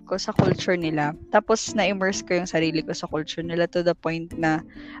pagkakaalam ko sa culture nila. Tapos, na-immerse ko yung sarili ko sa culture nila to the point na,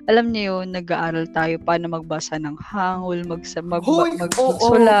 alam niyo yun, nag-aaral tayo paano magbasa ng hangul,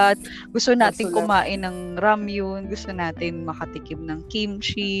 magsulat. Gusto natin kumain ng ramyun. Gusto natin makatikim ng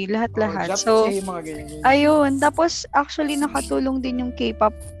kimchi. Lahat-lahat. So, ayun. Tapos, actually, nakatulong din yung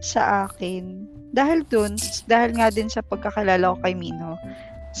K-pop sa akin. Dahil nga din sa pagkakalala ko kay Mino,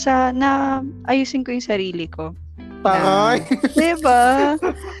 na ayusin ko yung sarili ko. Taray! Diba?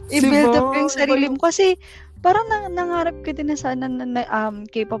 I-build up yung sarili mo. Kasi, parang nangarap ko din na sana na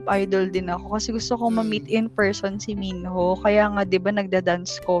K-pop idol din ako. Kasi gusto ko ma-meet in person si Minho. Kaya nga, diba,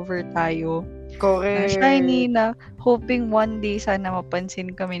 nagda-dance cover tayo. Correct. Shiny na hoping one day sana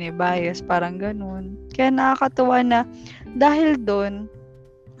mapansin kami ni Bias. Parang ganun. Kaya nakakatuwa na dahil doon,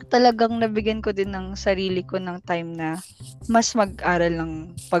 talagang nabigyan ko din ng sarili ko ng time na mas mag-aral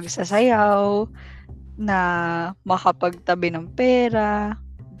ng pagsasayaw, na makapagtabi ng pera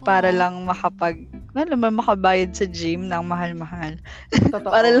para lang makabayad sa gym ng mahal-mahal.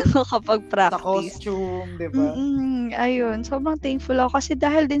 Para lang makapag-practice. Sa costume, diba? Ayun, sobrang thankful ako kasi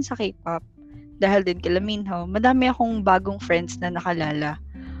dahil din sa K-pop, dahil din kila Minho, madami akong bagong friends na nakalala.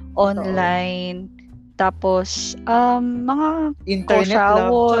 Online, tapos, mga internet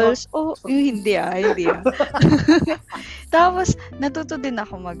walls. Hindi ah. Tapos, natuto din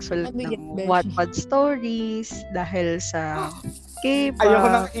ako magsulat ng Wattpad stories dahil sa K-pop. Ayoko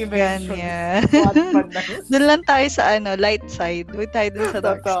nang i-mention. Wattpad na. Doon lang tayo sa light side. Huwag tayo dun sa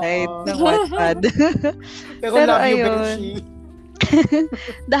dark side ng Wattpad. Pero love you, Beshi.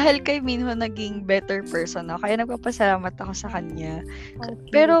 Dahil kay Minho naging better person ako. Kaya nagpapasalamat ako sa kanya.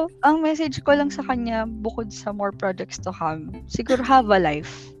 Okay. Pero ang message ko lang sa kanya bukod sa more projects to come, siguro have a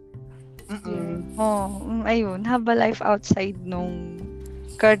life. Ayun, have a life outside nung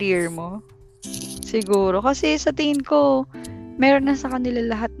career mo. Siguro kasi sa tingin ko meron na sa kanila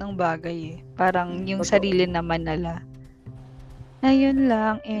lahat ng bagay eh. Parang yung sarili naman nila. Ayun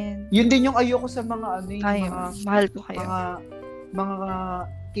lang, and yun din yung ayoko sa mga mahal ko kayo. Mga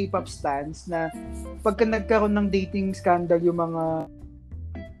K-pop stans na pagka nagkaroon ng dating scandal yung mga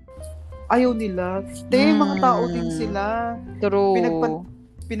ayaw nila. Mga tao din sila. True.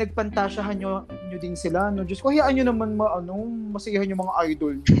 Pinagpantasyahan nyo din sila. No? Diyos ko, hayaan nyo naman masiyahan yung mga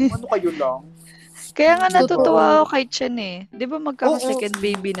idol nyo. Ano kayo lang? Kaya nga natutuwa ako kay Chen eh. Di ba magkaka-second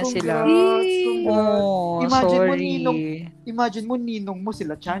baby na sila? Imagine mo, ninong mo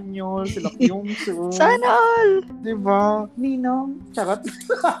sila Chanyeol, sila Kyungsu. Sana all! Di ba? Ninong. Charot.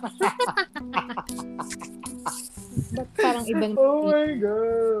 Parang ibang oh my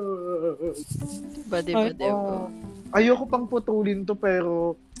God. Diba? Ayoko pang putulin to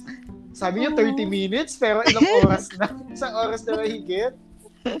pero sabi niyo 30 minutes pero ilang oras na? Isang oras na mahigit?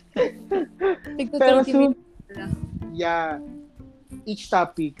 Pero yeah, each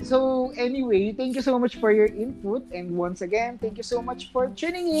topic. So anyway, thank you so much for your input and once again, thank you so much for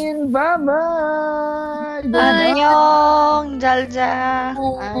tuning in. Bye-bye! Annyeong! Jalja!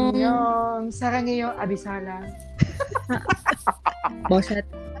 Annyeong! Saranghaeyo, abisala. Bosat.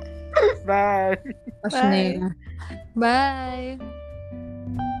 Bye! Bye!